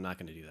 hell no, I'm not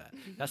going to do that.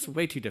 That's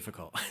way too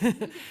difficult.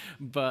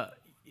 But,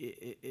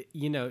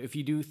 if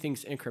you do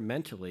things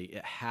incrementally,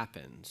 it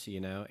happens,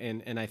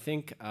 And I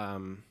think, I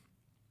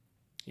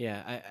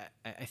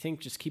think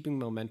just keeping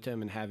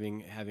momentum and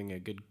having a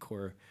good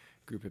core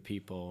group of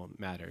people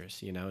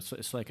matters,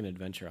 It's like an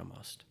adventure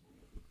almost.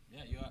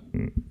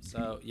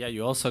 Yeah,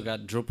 you also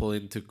got Drupal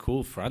into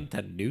cool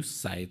front-end news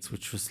sites,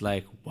 which was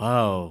like,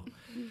 wow.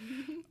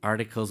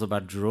 Articles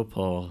about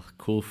Drupal,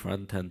 cool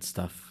front-end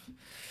stuff.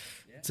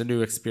 Yeah. It's a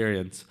new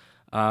experience.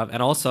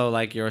 And also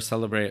your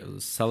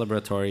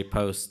celebratory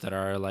posts that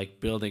are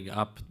building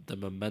up the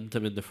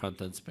momentum in the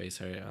front-end space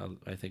are,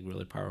 I think,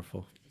 really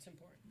powerful. It's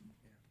important.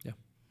 Yeah.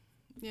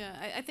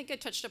 Yeah, I think I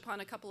touched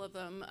upon a couple of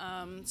them.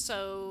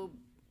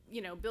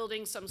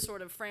 Building some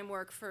sort of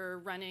framework for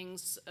running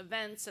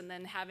events, and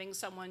then having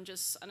someone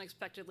just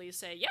unexpectedly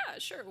say, yeah,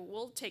 sure,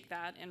 we'll take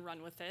that and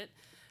run with it.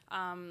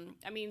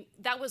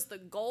 That was the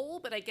goal,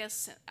 but I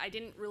guess I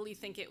didn't really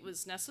think it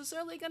was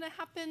necessarily going to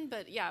happen.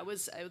 But yeah,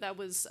 that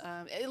was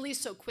at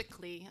least so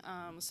quickly.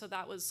 So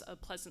that was a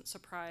pleasant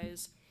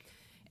surprise.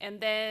 And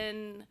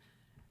then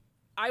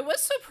I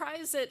was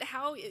surprised at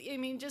how,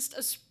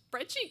 just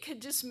spreadsheet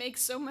could just make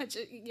so much,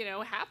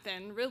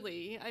 happen,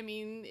 really. I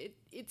mean,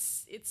 it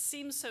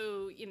seems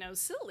so,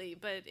 silly,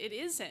 but it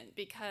isn't,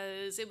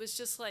 because it was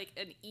just like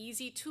an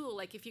easy tool.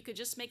 Like if you could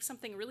just make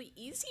something really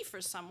easy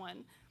for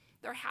someone,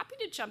 they're happy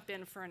to jump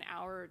in for an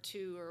hour or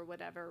two or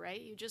whatever, right?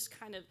 You just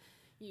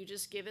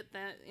give it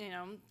that,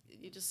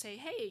 you just say,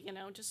 hey,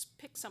 just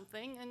pick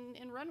something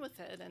and run with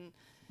it.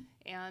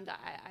 And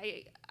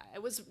I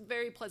was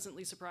very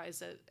pleasantly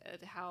surprised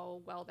at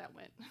how well that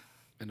went.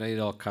 And then it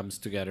all comes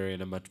together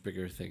in a much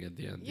bigger thing at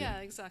the end. Yeah,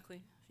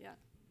 exactly. Yeah.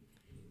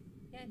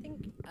 Yeah, I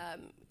think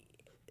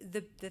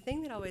the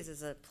thing that always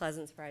is a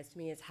pleasant surprise to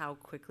me is how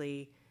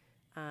quickly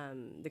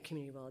the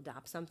community will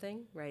adopt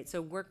something, right?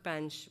 So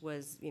Workbench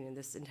was,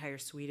 this entire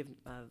suite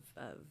of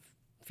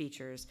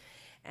features,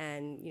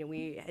 and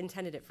we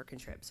intended it for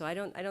Contrib. So I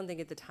don't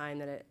think at the time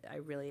that I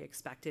really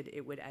expected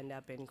it would end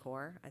up in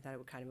Core. I thought it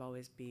would kind of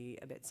always be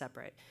a bit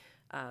separate.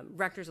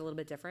 Rector's a little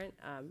bit different.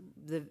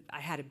 I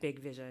had a big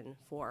vision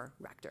for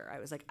Rector. I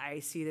was like, I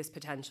see this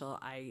potential.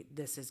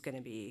 This is going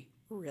to be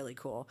really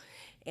cool,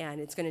 and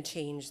it's going to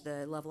change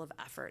the level of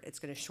effort. It's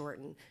going to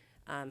shorten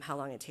how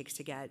long it takes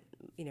to get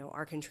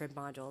our Contrib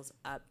modules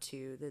up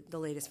to the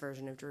latest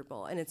version of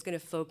Drupal, and it's going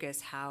to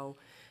focus how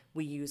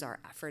we use our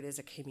effort as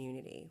a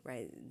community,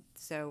 right?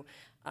 So,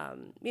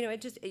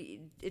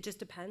 it just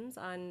depends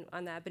on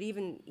that. But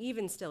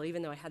even still,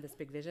 even though I had this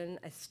big vision,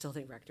 I still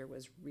think Rector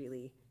was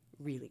really,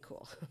 really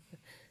cool.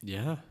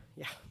 Yeah.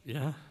 Yeah.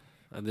 Yeah.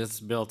 And this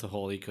built a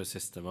whole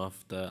ecosystem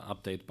of the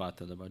update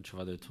button and a bunch of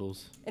other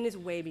tools. And it's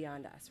way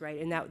beyond us,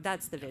 right? And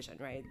that's the vision,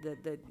 right?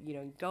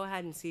 Go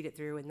ahead and seed it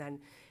through, and then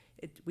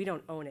we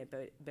don't own it,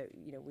 but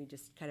we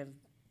just kind of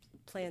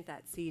plant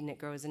that seed and it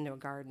grows into a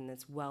garden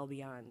that's well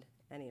beyond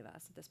any of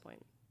us at this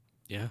point.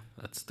 Yeah,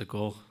 that's the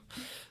goal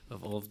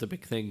of all of the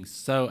big things.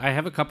 So I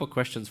have a couple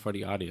questions for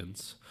the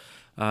audience.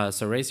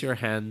 So raise your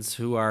hands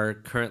who are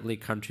currently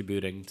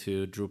contributing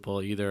to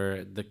Drupal,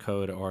 either the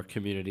code or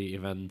community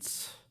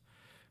events,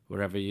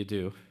 whatever you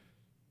do.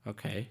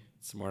 Okay,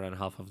 it's more than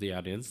half of the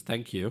audience.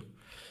 Thank you.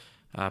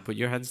 Put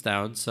your hands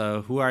down.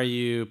 So who are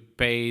you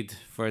paid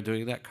for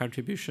doing that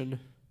contribution?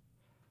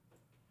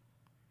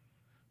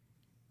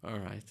 All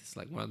right, it's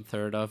like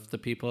 1/3 of the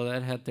people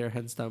that had their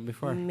hands down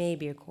before.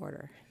 Maybe a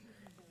quarter.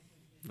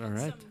 All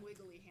right. Some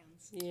wiggly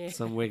hands. Yeah.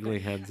 Some wiggly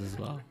hands as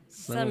well.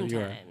 Some of you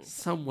are Sometimes.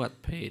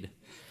 somewhat paid.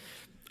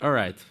 All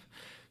right.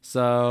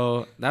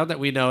 So now that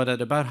we know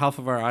that about half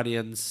of our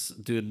audience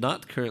do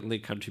not currently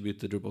contribute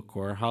to Drupal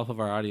core, half of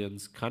our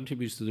audience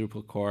contributes to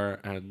Drupal core,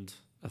 and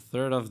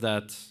 1/3 of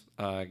that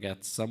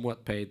gets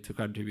somewhat paid to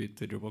contribute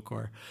to Drupal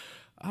core,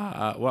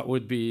 what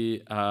would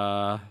be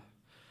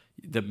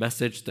the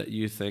message that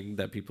you think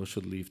that people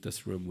should leave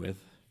this room with?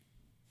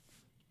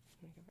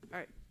 All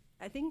right.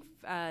 I think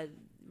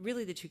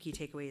really the two key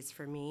takeaways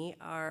for me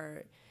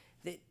are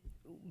that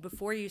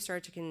before you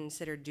start to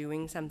consider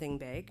doing something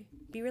big,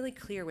 be really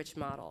clear which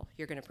model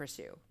you're going to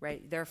pursue,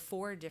 right? There are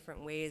 4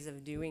 different ways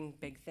of doing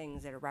big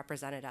things that are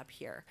represented up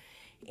here.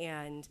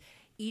 And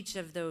each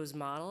of those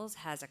models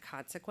has a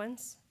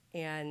consequence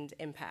and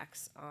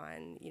impacts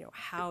on,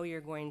 how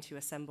you're going to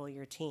assemble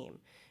your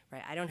team,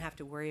 right? I don't have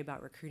to worry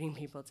about recruiting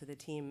people to the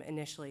team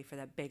initially for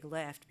that big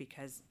lift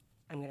because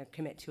I'm going to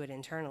commit to it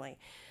internally.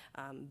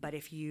 But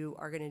if you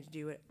are going to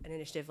do an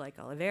initiative like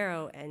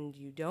Olivero and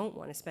you don't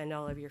want to spend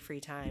all of your free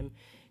time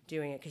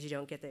doing it because you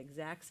don't get the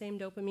exact same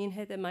dopamine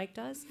hit that Mike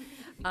does,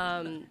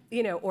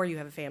 or you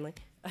have a family,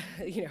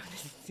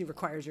 it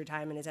requires your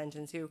time and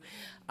attention too,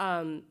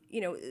 then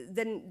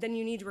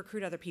you need to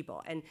recruit other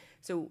people. And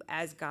so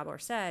as Gabor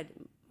said,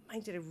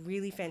 Mike did a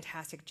really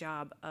fantastic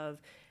job of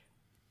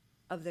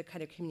the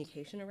kind of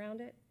communication around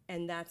it.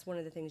 And that's one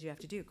of the things you have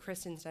to do.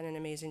 Kristen's done an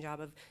amazing job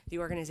of the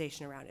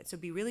organization around it. So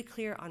be really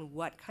clear on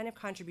what kind of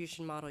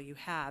contribution model you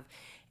have,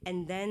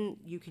 and then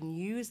you can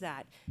use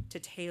that to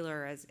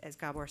tailor, as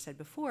Gabor said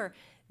before,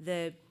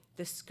 the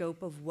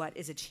scope of what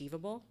is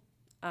achievable.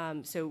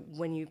 So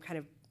when you kind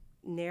of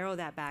narrow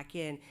that back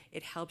in,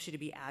 it helps you to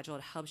be agile.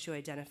 It helps you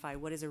identify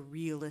what is a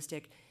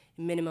realistic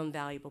minimum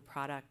valuable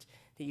product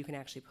that you can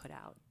actually put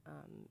out,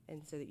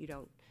 and so that you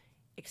don't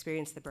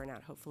experience the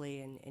burnout,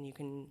 hopefully, and you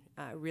can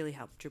really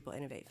help Drupal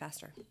innovate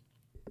faster.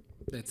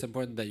 It's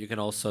important that you can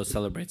also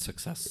celebrate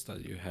success,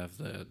 that you have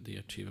the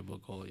achievable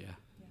goal, yeah.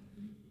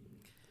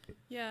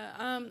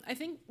 Yeah, I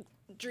think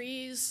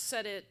Dries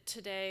said it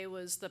today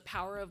was the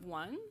power of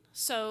one.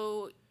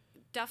 So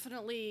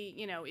definitely,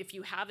 if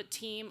you have a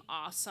team,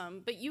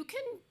 awesome, but you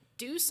can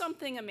do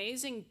something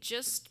amazing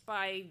just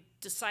by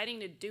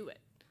deciding to do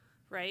it,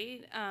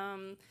 right?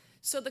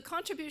 So the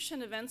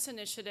Contribution Events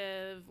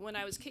Initiative, when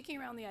I was kicking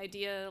around the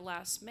idea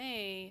last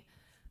May,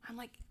 I'm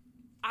like,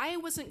 I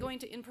wasn't going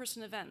to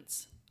in-person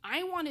events.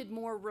 I wanted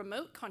more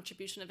remote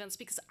contribution events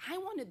because I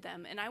wanted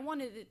them and I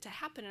wanted it to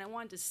happen and I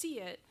wanted to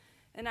see it.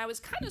 And I was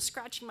kind of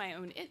scratching my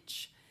own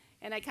itch.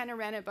 And I kind of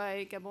ran it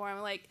by Gabor.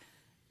 I'm like,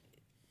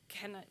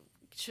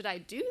 should I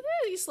do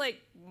that? He's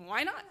like,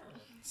 why not?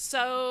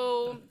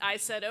 So I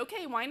said,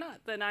 okay, why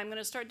not? Then I'm going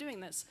to start doing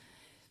this.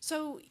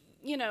 So,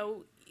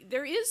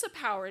 there is a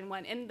power in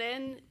one. And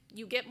then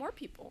you get more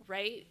people,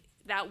 right?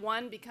 That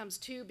 1 becomes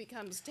 2,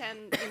 becomes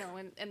 10,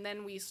 and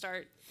then we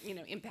start,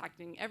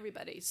 impacting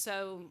everybody.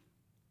 So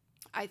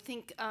I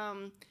think,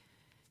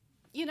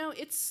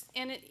 it's,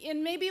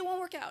 and maybe it won't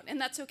work out, and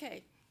that's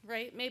okay,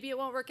 right? Maybe it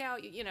won't work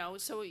out,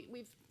 so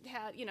we've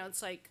had,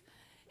 it's like,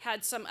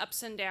 had some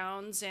ups and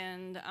downs,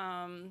 and,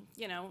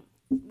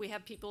 we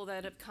have people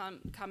that have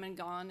come and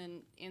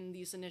gone in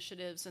these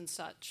initiatives and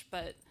such,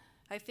 but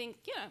I think,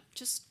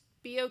 just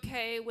be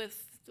okay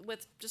with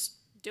just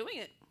doing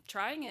it,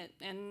 trying it,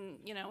 and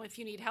if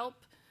you need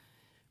help,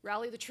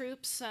 rally the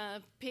troops,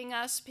 ping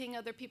us, ping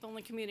other people in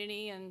the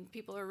community, and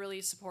people are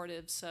really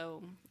supportive,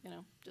 so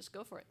just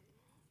go for it.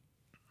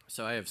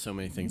 So I have so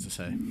many things to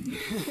say.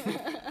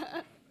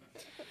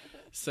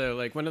 So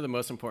like one of the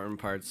most important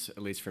parts, at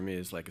least for me,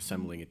 is like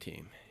assembling a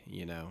team,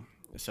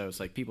 So it's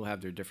like people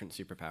have their different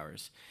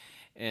superpowers.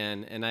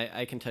 And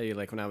I can tell you,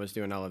 like when I was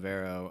doing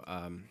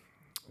Olivero,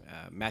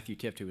 Matthew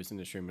Tift, who was in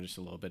this room just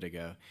a little bit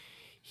ago,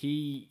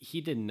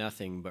 he did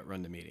nothing but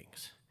run the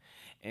meetings.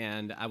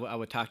 And I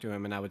would talk to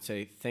him and I would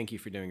say, thank you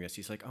for doing this.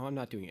 He's like, oh, I'm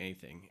not doing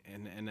anything.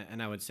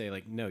 And I would say,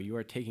 like, no, you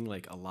are taking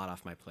like a lot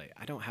off my plate.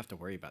 I don't have to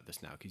worry about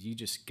this now because you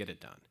just get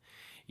it done.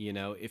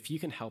 If you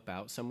can help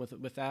out someone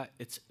with that,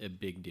 it's a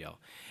big deal.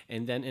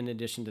 And then in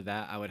addition to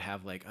that, I would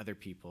have like other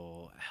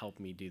people help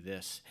me do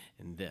this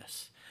and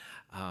this.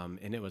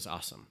 And it was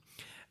awesome.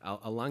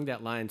 Along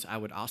that lines, I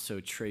would also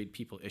trade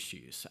people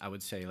issues. I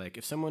would say, like,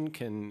 if someone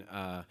can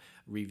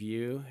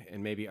review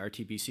and maybe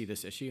RTBC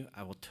this issue,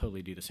 I will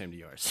totally do the same to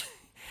yours.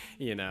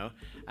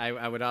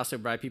 I would also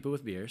bribe people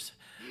with beers.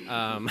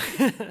 I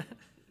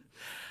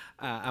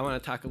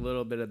want to talk a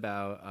little bit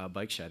about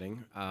bike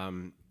shedding.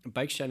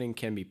 Bike shedding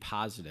can be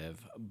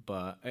positive,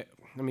 but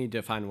let me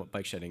define what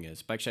bike shedding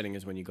is. Bike shedding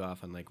is when you go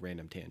off on like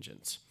random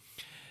tangents.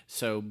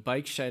 So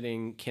bike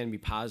shedding can be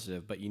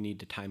positive, but you need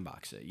to time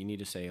box it. You need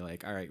to say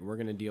like, all right, we're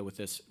going to deal with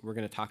this. We're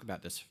going to talk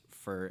about this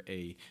for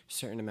a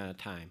certain amount of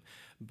time.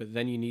 But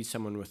then you need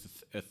someone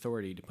with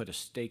authority to put a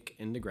stake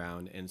in the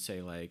ground and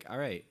say like, all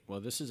right,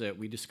 well, this is it.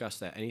 We discussed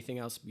that. Anything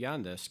else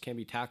beyond this can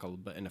be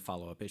tackled, but in a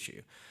follow-up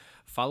issue.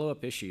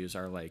 Follow-up issues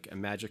are like a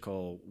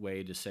magical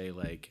way to say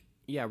like,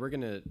 yeah,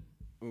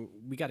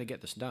 we got to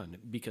get this done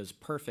because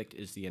perfect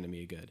is the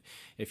enemy of good.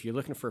 If you're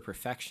looking for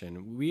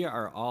perfection, we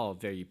are all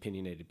very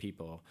opinionated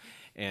people,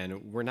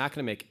 and we're not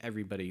going to make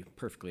everybody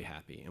perfectly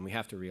happy, and we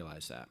have to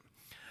realize that.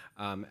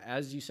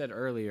 As you said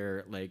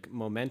earlier, like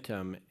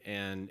momentum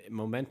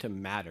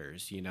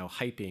matters,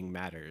 hyping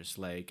matters.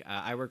 Like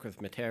I work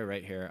with Matteo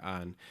right here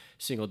on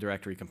single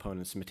directory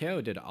components.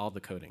 Matteo did all the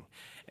coding,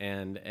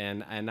 and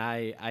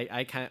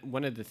I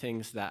one of the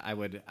things that I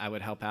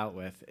would help out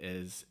with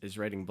is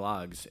writing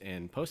blogs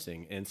and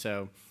posting. And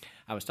so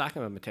I was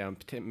talking about Matteo,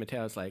 and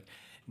Matteo's like,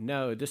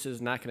 no, this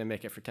is not going to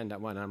make it for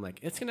 10.1. And I'm like,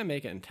 it's going to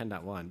make it in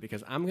 10.1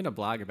 because I'm going to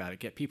blog about it,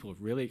 get people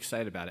really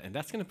excited about it, and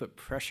that's going to put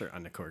pressure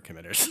on the core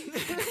committers.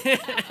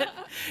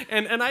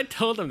 and I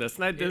told him this,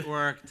 and I did. It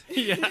worked.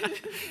 Yeah,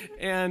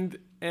 and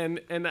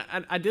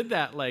I did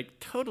that like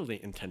totally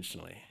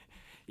intentionally,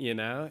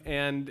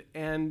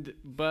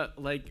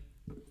 but like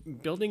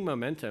building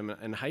momentum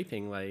and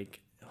hyping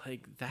like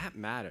that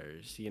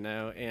matters,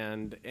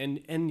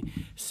 and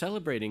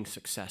celebrating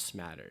success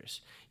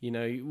matters.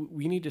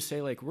 We need to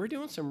say like, we're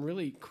doing some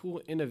really cool,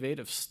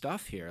 innovative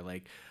stuff here.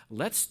 Like,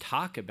 let's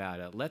talk about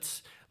it.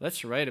 Let's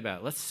write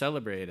about it. Let's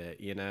celebrate it,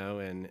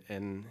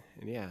 and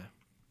yeah,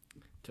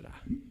 ta-da.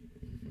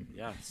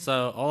 Yeah,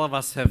 so all of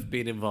us have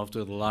been involved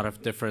with a lot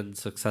of different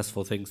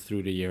successful things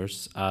through the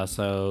years.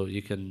 So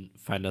you can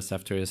find us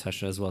after your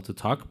session as well to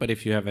talk. But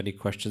if you have any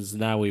questions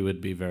now, we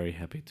would be very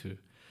happy to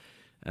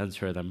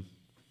answer them.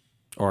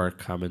 Or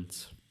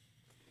comments.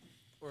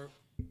 Or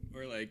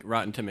like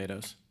Rotten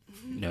Tomatoes.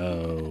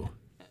 No.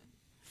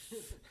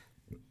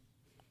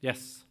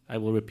 Yes, I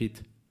will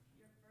repeat.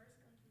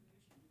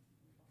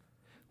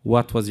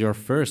 What was your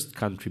first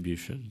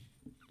contribution?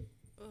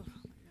 Oh,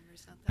 my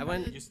memory's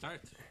not that You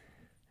start.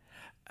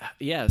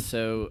 Yeah,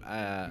 so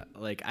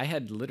like I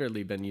had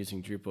literally been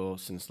using Drupal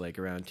since like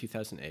around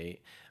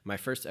 2008. My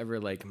first ever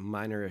like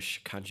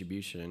minor-ish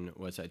contribution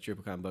was at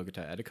DrupalCon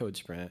Bogota at a code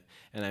sprint,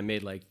 and I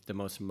made like the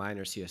most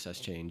minor CSS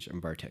change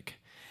in Bartik.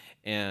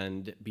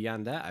 And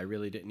beyond that, I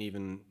really didn't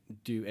even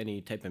do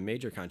any type of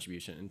major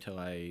contribution until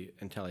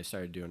I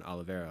started doing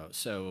Olivero.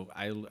 So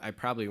I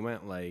probably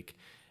went like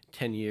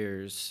 10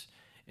 years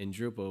in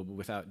Drupal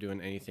without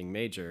doing anything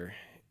major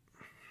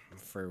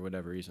for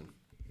whatever reason.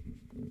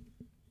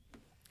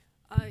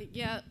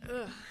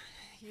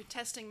 You're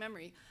testing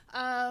memory.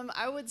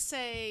 I would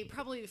say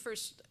probably the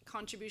first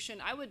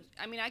contribution.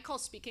 I call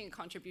speaking a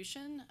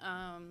contribution.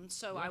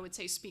 I would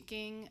say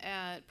speaking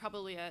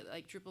probably at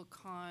like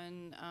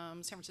DrupalCon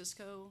San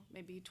Francisco,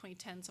 maybe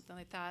 2010, something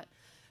like that.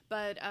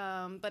 But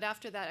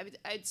after that,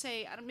 I'd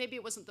say maybe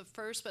it wasn't the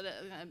first, but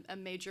a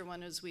major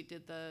one is we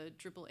did the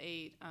Drupal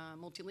 8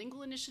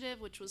 multilingual initiative,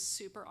 which was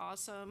super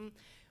awesome.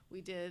 We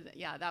did,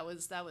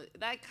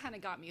 that kind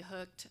of got me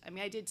hooked. I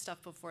mean, I did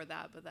stuff before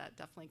that, but that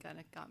definitely kind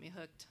of got me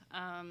hooked.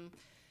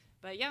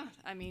 But yeah,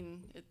 I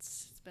mean,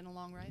 it's been a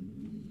long ride.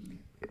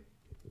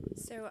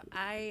 So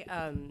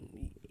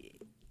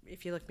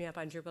if you look me up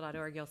on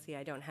Drupal.org, you'll see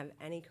I don't have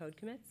any code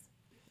commits.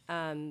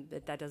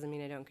 But that doesn't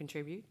mean I don't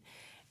contribute.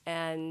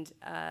 And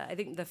I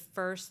think the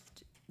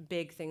first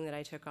big thing that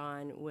I took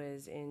on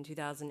was in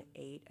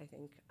 2008, I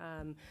think.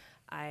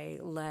 I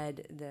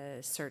led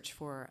the search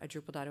for a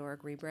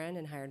Drupal.org rebrand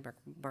and hired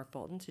Mark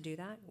Bolton to do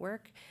that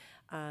work.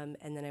 And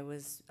then I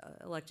was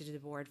elected to the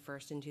board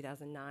first in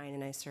 2009,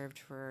 and I served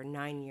for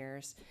 9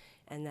 years.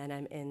 And then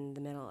I'm in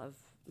the middle of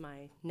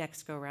my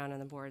next go-round on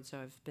the board, so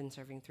I've been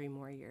serving 3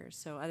 more years.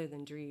 So other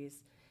than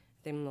Dries,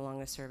 I'm the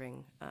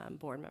longest-serving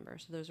board member.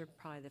 So those are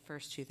probably the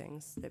first 2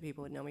 things that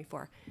people would know me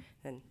for.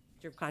 Then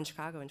DrupalCon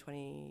Chicago in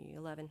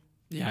 2011.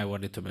 Yeah, I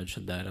wanted to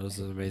mention that. It was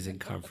an amazing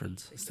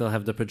conference. Still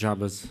have the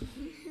pajamas.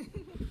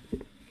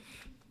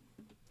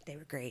 They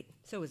were great.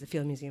 So was the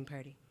Field Museum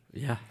party.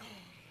 Yeah.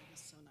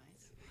 That's so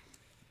nice.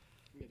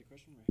 We had a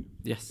question right here.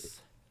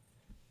 Yes.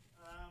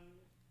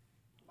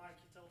 Mike,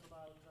 you told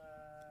about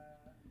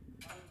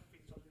how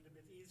things are a little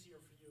bit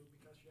easier for you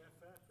because you have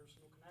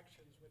personal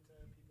connections with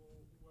people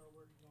who are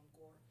working on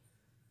core.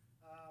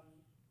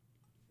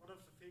 One of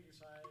the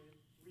things I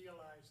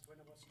realized when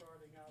I was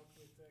starting out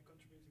with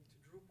contributing to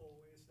Drupal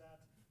is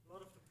that a lot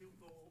of the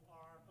people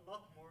are a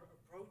lot more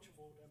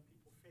approachable than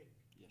people think.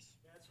 Yes.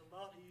 Yeah, it's a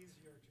lot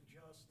easier to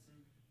just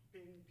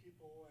ping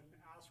people and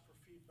ask for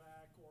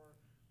feedback or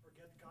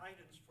get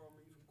guidance from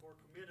even core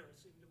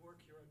committers in the work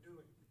you are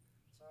doing.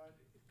 So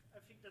I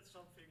think that's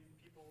something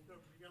people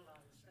don't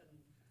realize, and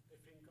they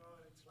think,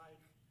 oh, it's like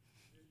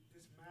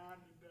this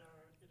man in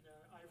the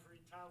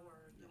ivory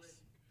tower doing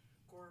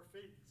core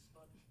things.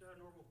 But there are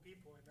normal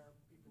people, and there are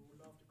people who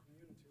love the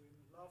community and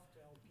love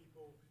to help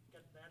people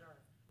get better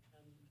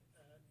and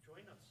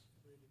join us,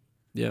 really.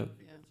 Yeah. I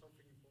think that's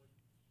something important.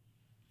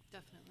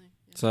 Definitely.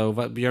 Yeah. So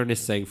what Björn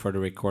is saying for the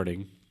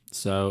recording,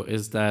 so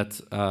is that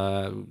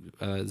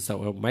so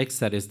what Mike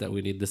said is that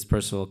we need this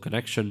personal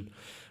connection,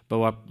 but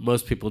what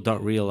most people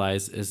don't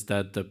realize is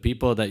that the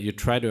people that you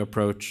try to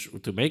approach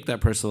to make that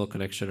personal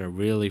connection are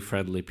really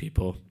friendly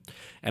people.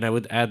 And I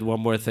would add one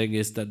more thing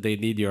is that they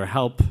need your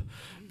help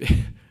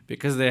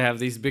because they have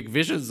these big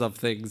visions of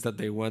things that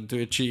they want to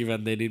achieve,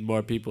 and they need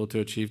more people to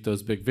achieve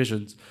those big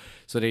visions.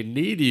 So they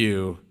need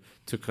you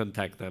to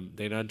contact them.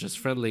 They're not just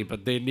friendly,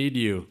 but they need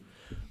you.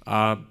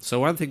 So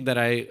one thing that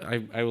I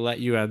will let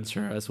you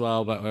answer as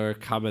well, or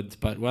comment,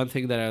 but one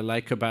thing that I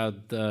like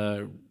about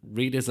the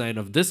redesign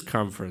of this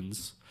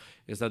conference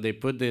is that they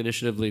put the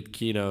initiative lead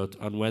keynote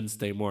on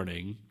Wednesday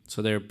morning.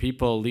 So there are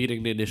people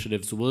leading the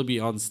initiatives who will be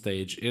on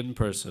stage in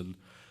person,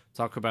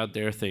 talk about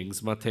their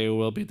things. Matteo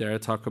will be there,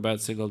 talk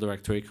about single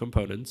directory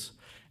components.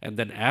 And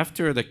then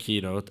after the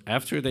keynote,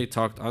 after they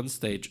talked on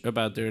stage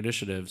about their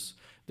initiatives,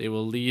 they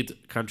will lead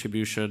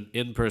contribution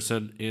in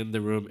person, in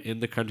the room, in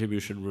the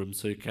contribution room.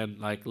 So you can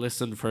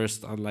listen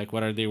first on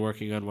what are they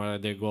working on, what are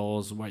their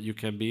goals, what you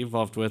can be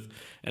involved with.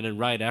 And then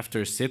right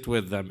after, sit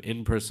with them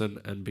in person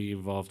and be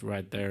involved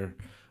right there.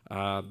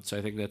 So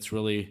I think that's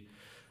really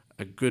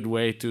a good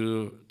way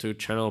to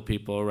channel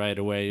people right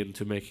away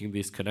into making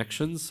these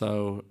connections.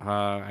 So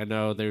I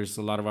know there's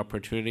a lot of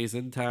opportunities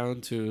in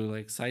town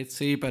to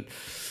sightsee, but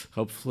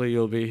hopefully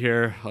you'll be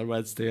here on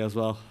Wednesday as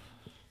well.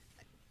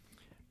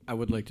 I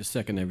would like to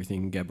second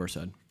everything Gabor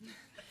said.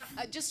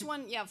 Just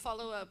one,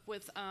 follow up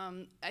with,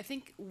 I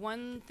think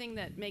one thing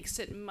that makes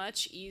it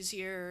much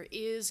easier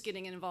is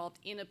getting involved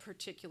in a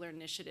particular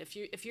initiative.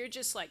 If you're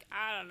just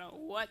I don't know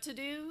what to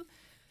do,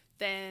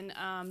 then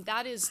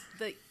that is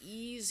the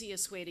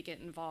easiest way to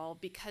get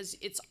involved because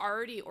it's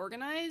already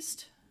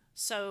organized.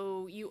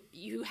 So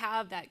you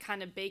have that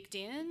kind of baked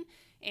in,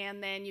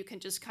 and then you can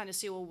just kind of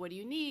see, well, what do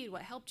you need?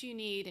 What help do you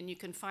need? And you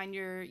can find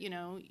your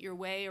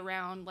way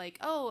around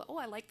oh,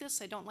 I like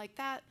this, I don't like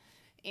that.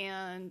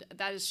 And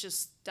that is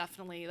just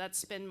definitely,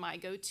 that's been my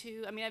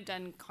go-to. I mean, I've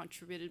done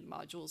contributed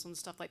modules and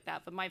stuff like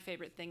that, but my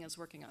favorite thing is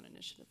working on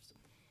initiatives.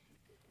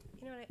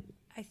 You know what,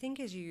 I think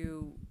as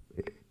you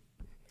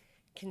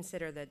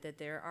consider that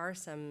there are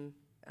some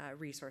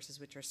resources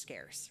which are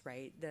scarce,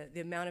 right?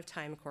 The amount of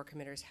time core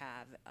committers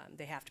have,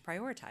 they have to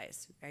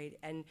prioritize, right?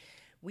 And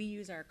we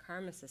use our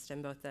karma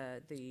system, both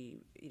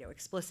the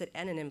explicit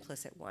and an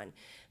implicit one.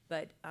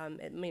 But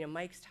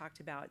Mike's talked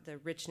about the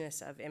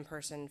richness of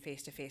in-person,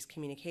 face-to-face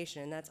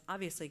communication, and that's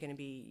obviously going to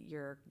be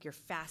your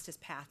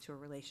fastest path to a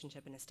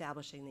relationship and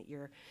establishing that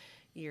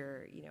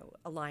you're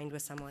aligned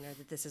with someone or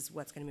that this is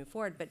what's going to move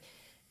forward. But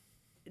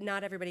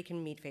not everybody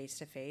can meet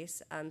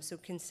face-to-face, so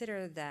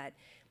consider that.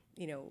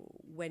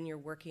 When you're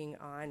working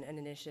on an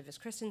initiative, as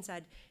Kristen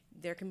said,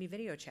 there can be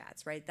video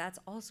chats, right? That's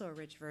also a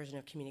rich version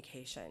of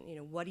communication.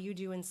 What do you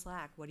do in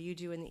Slack? What do you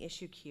do in the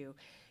issue queue?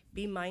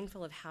 Be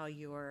mindful of how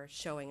you're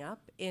showing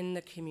up in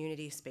the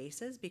community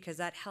spaces, because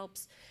that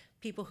helps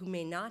people who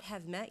may not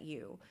have met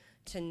you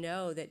to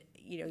know that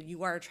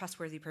you are a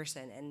trustworthy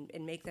person,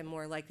 and make them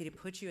more likely to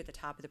put you at the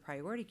top of the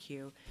priority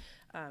queue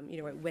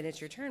when it's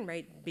your turn,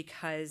 right?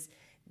 Because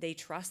they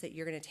trust that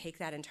you're going to take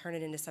that and turn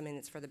it into something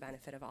that's for the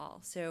benefit of all.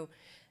 So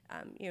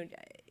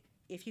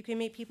if you can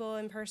meet people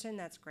in person,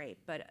 that's great,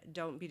 but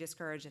don't be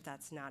discouraged if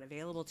that's not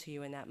available to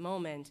you in that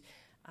moment.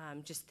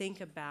 just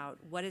think about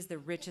what is the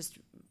richest,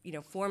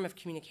 form of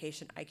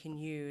communication I can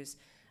use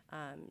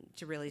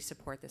to really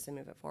support this and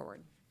move it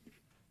forward.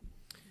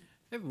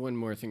 I have one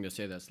more thing to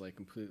say that's like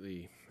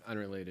completely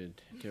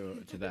unrelated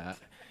to that.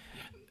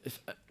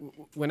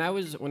 When I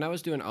was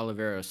doing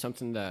Olivero,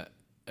 something that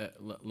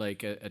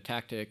like a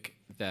tactic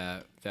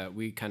that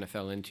we kind of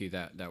fell into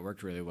that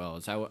worked really well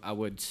is I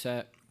would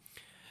set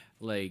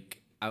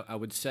I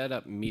would set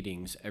up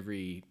meetings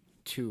every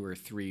 2 or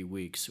 3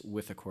 weeks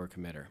with a core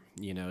committer.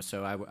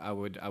 So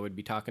I would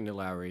be talking to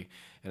Lowry,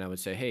 and I would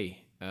say,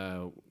 hey,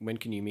 when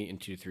can you meet in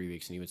 2 to 3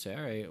 weeks? And he would say,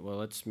 all right, well,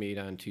 let's meet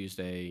on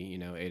Tuesday,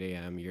 8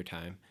 a.m. your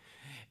time.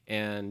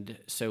 And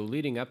so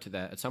leading up to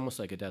that, it's almost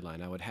like a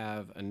deadline. I would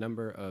have a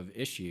number of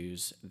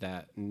issues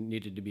that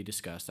needed to be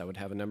discussed. I would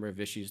have a number of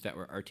issues that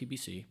were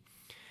RTBC,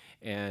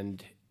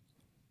 and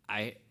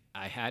I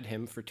had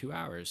him for 2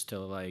 hours to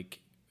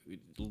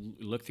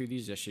look through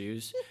these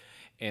issues,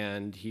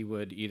 and he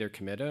would either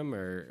commit them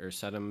or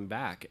send them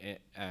back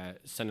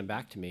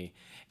to me,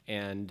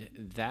 and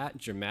that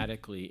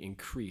dramatically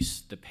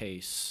increased the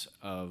pace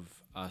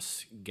of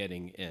us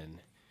getting in.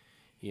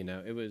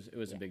 It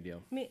was a big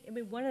deal. I mean,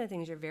 one of the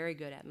things you're very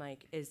good at,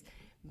 Mike, is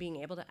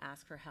being able to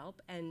ask for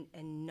help and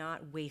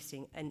not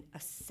wasting a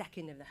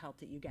second of the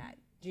help that you get.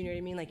 Do you know what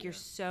I mean? Like, you're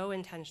so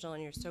intentional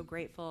and you're so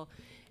grateful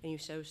and you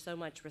show so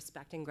much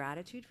respect and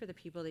gratitude for the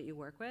people that you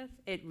work with.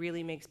 It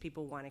really makes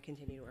people want to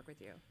continue to work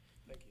with you.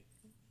 Thank you.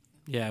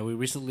 Yeah, we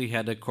recently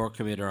had a core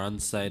committer on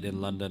site in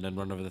London, and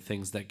one of the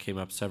things that came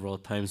up several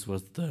times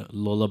was the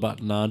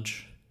Lullabot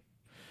nudge.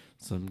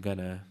 So I'm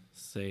gonna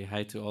say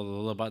hi to all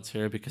the Lullabots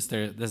here, because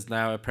there's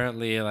now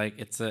apparently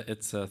it's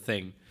a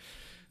thing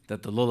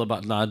that the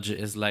Lullabot nudge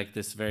is like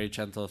this very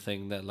gentle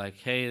thing that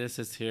hey, this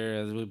is here,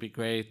 it would be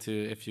great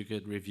if you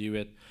could review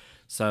it.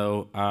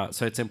 So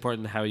it's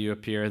important how you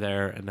appear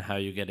there and how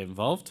you get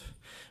involved,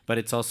 but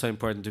it's also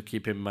important to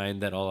keep in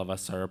mind that all of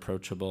us are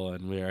approachable,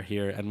 and we are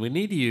here, and we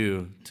need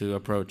you to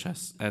approach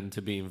us and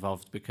to be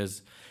involved,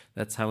 because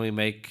that's how we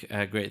make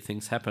great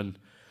things happen.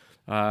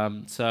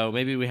 So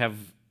maybe we have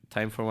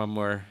time for one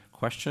more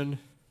question.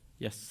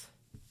 Yes.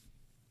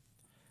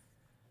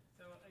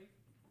 So I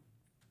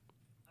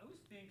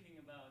was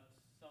thinking about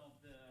some of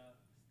the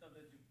stuff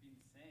that you've been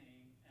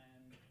saying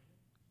and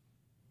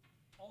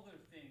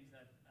other things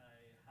that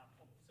I have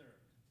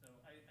observed. So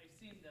I've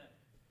seen that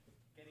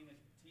getting a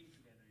team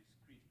together is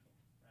critical,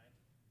 right?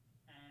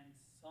 And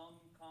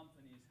some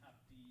companies have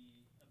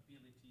the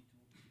ability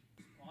to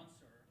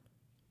sponsor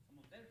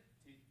some of their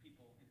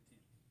people in the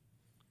team.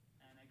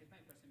 And I guess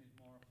my question is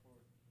more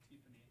for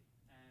Tiffany.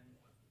 And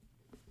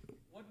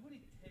what would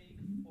it take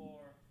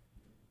for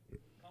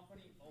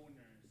company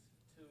owners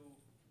to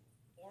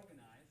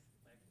organize,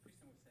 like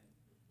Kristen was saying,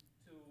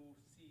 to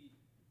see,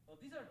 well,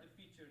 these are the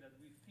features that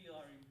we feel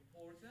are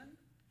important,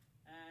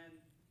 and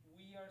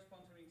we are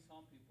sponsoring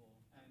some people,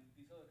 and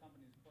these other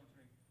companies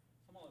sponsoring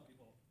some other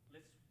people.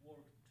 Let's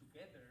work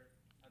together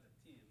as a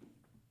team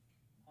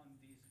on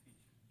these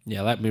features.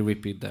 Yeah, let me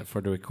repeat that for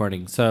the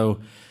recording.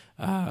 So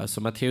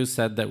Matteo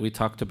said that we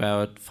talked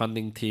about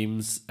funding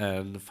teams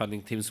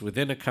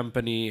within a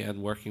company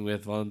and working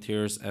with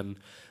volunteers. And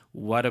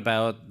what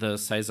about the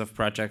size of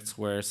projects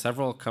where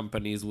several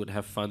companies would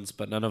have funds,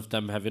 but none of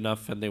them have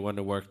enough and they want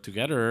to work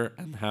together?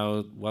 And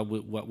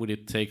what would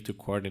it take to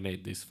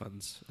coordinate these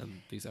funds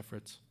and these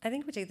efforts? I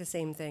think we take the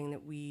same thing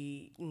that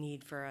we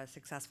need for a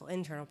successful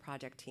internal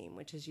project team,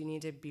 which is you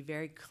need to be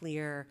very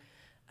clear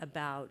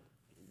about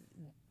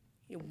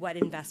what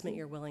investment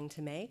you're willing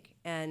to make,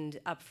 and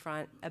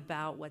upfront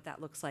about what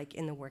that looks like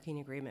in the working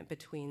agreement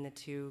between the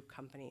two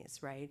companies,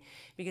 right?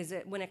 Because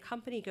when a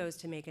company goes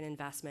to make an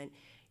investment,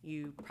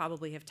 you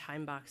probably have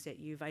time boxed it.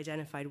 You've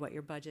identified what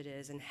your budget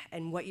is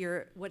and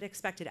what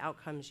expected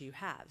outcomes you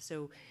have.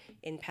 So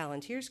in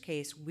Palantir's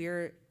case,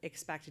 we're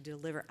expected to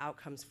deliver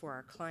outcomes for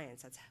our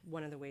clients. That's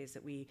one of the ways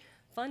that we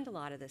fund a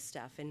lot of this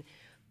stuff. And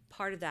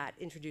part of that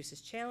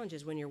introduces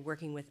challenges when you're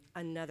working with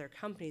another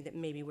company that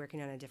may be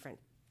working on a different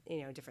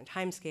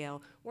time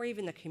scale, or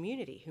even the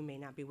community who may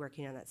not be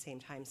working on that same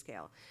time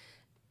scale.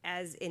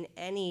 As in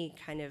any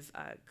kind of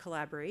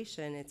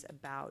collaboration, it's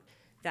about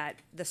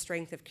the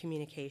strength of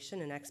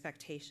communication and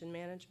expectation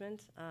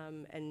management,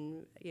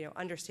 and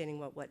understanding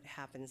what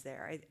happens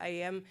there. I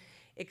am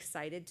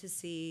excited to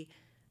see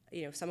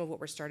some of what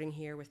we're starting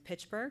here with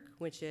Pittsburgh,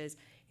 which is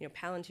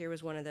Palantir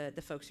was one of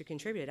the folks who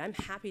contributed. I'm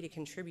happy to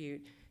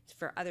contribute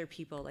for other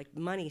people, like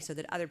money, so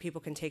that other people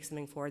can take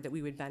something forward that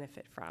we would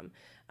benefit from.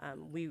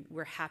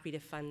 We're happy to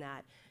fund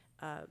that.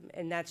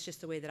 And that's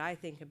just the way that I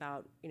think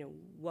about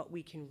what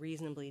we can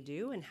reasonably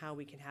do and how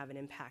we can have an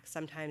impact.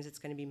 Sometimes it's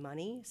going to be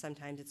money.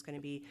 Sometimes it's going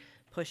to be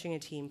pushing a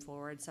team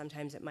forward.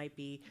 Sometimes it might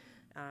be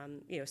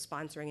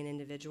sponsoring an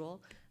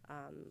individual,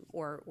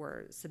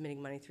 or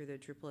submitting money through the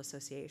Drupal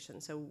Association.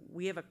 So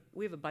we have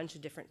a bunch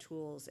of different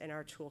tools in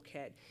our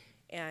toolkit.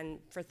 And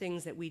for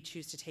things that we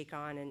choose to take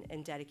on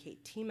and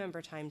dedicate team member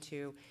time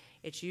to,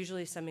 it's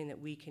usually something that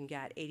we can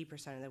get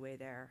 80% of the way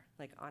there,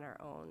 like on our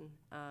own,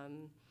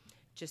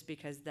 just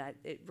because that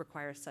it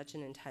requires such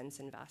an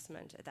intense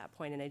investment at that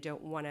point. And I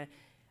don't want to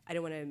I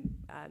don't want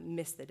to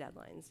miss the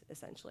deadlines,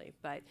 essentially.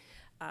 But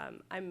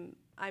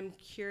I'm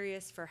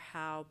curious for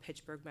how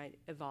Pittsburgh might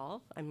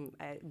evolve.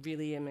 I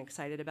really am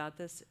excited about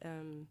this,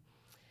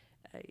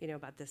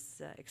 about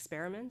this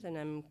experiment, and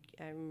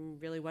I'm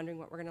really wondering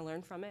what we're going to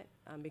learn from it,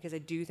 because I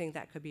do think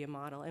that could be a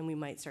model, and we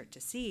might start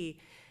to see,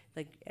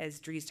 like as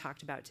Dries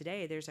talked about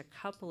today, there's a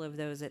couple of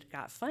those that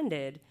got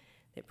funded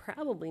that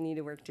probably need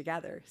to work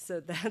together.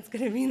 So that's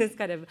going to be this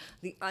kind of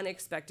the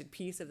unexpected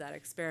piece of that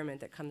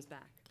experiment that comes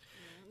back.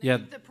 Yeah.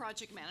 The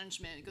project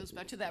management, it goes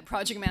back to that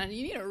project manager.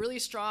 You need a really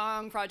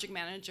strong project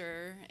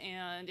manager,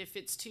 and if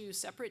it's two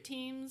separate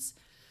teams,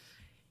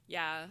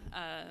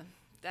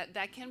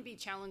 that can be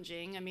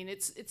challenging. I mean,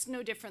 it's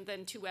no different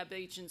than two web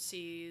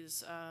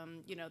agencies,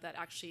 that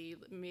actually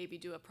maybe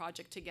do a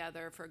project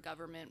together for a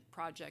government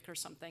project or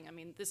something. I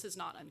mean, this is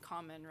not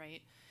uncommon,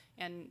 right?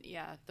 And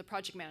yeah, the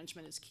project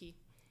management is key.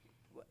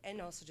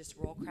 And also just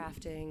role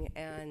crafting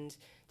and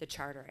the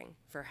chartering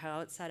for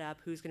how it's set up,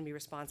 who's going to be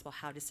responsible,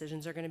 how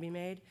decisions are going to be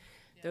made.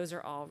 Yeah. Those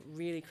are all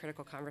really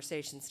critical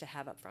conversations to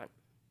have up front.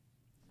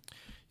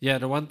 Yeah,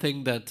 the one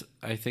thing that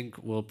I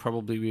think will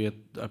probably be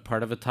a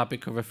part of a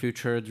topic of a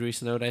future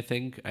Dries note, I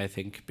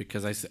think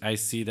because I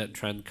see that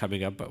trend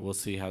coming up, but we'll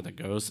see how that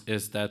goes,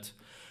 is that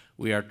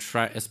we are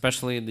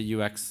especially in the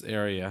UX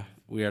area,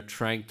 we are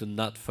trying to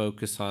not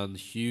focus on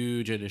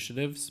huge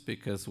initiatives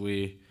because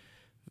we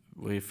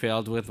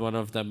failed with one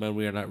of them and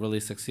we are not really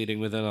succeeding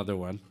with another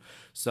one.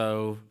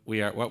 So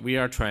what we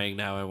are trying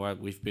now and what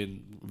we've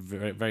been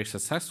very, very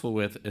successful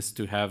with is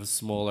to have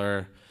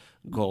smaller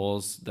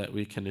goals that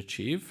we can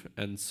achieve.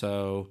 And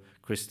so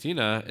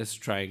Christina is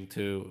trying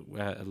to,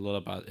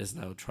 is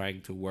now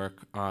trying to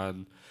work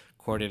on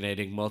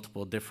coordinating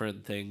multiple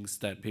different things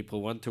that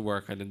people want to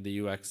work on in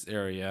the UX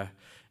area.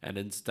 And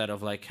instead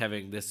of like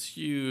having this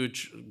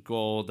huge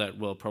goal that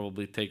will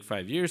probably take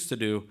 5 years to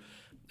do,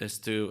 is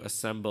to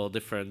assemble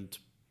different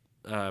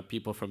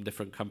people from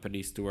different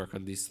companies to work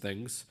on these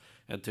things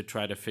and to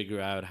try to figure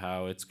out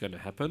how it's going to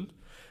happen.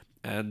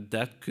 And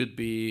that could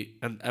be,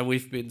 and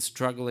we've been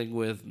struggling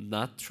with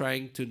not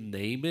trying to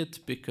name it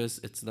because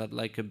it's not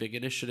like a big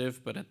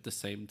initiative, but at the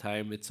same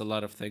time, it's a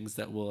lot of things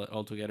that will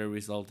altogether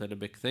result in a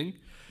big thing.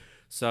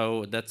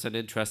 So that's an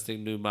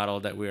interesting new model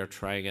that we are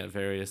trying at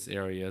various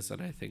areas,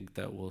 and I think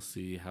that we'll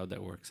see how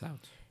that works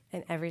out.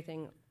 And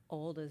everything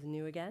old is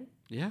new again?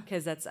 Yeah.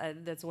 Because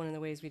that's one of the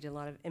ways we did a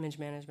lot of image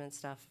management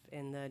stuff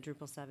in the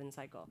Drupal 7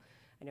 cycle.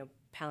 I know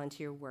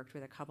Palantir worked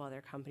with a couple other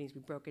companies.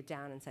 We broke it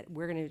down and said,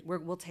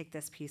 we'll take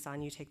this piece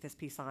on, you take this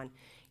piece on.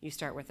 You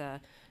start with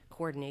a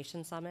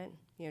coordination summit,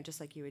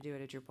 just like you would do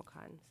at a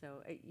DrupalCon.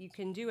 So you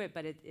can do it,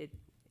 but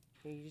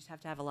you just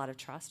have to have a lot of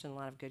trust and a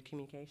lot of good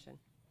communication.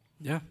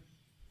 Yeah.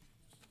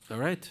 All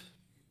right.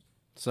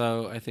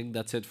 So I think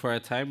that's it for our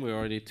time. We're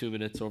already 2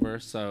 minutes over,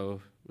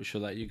 so we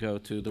should let you go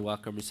to the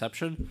welcome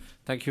reception.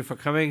 Thank you for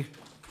coming.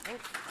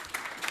 Thanks.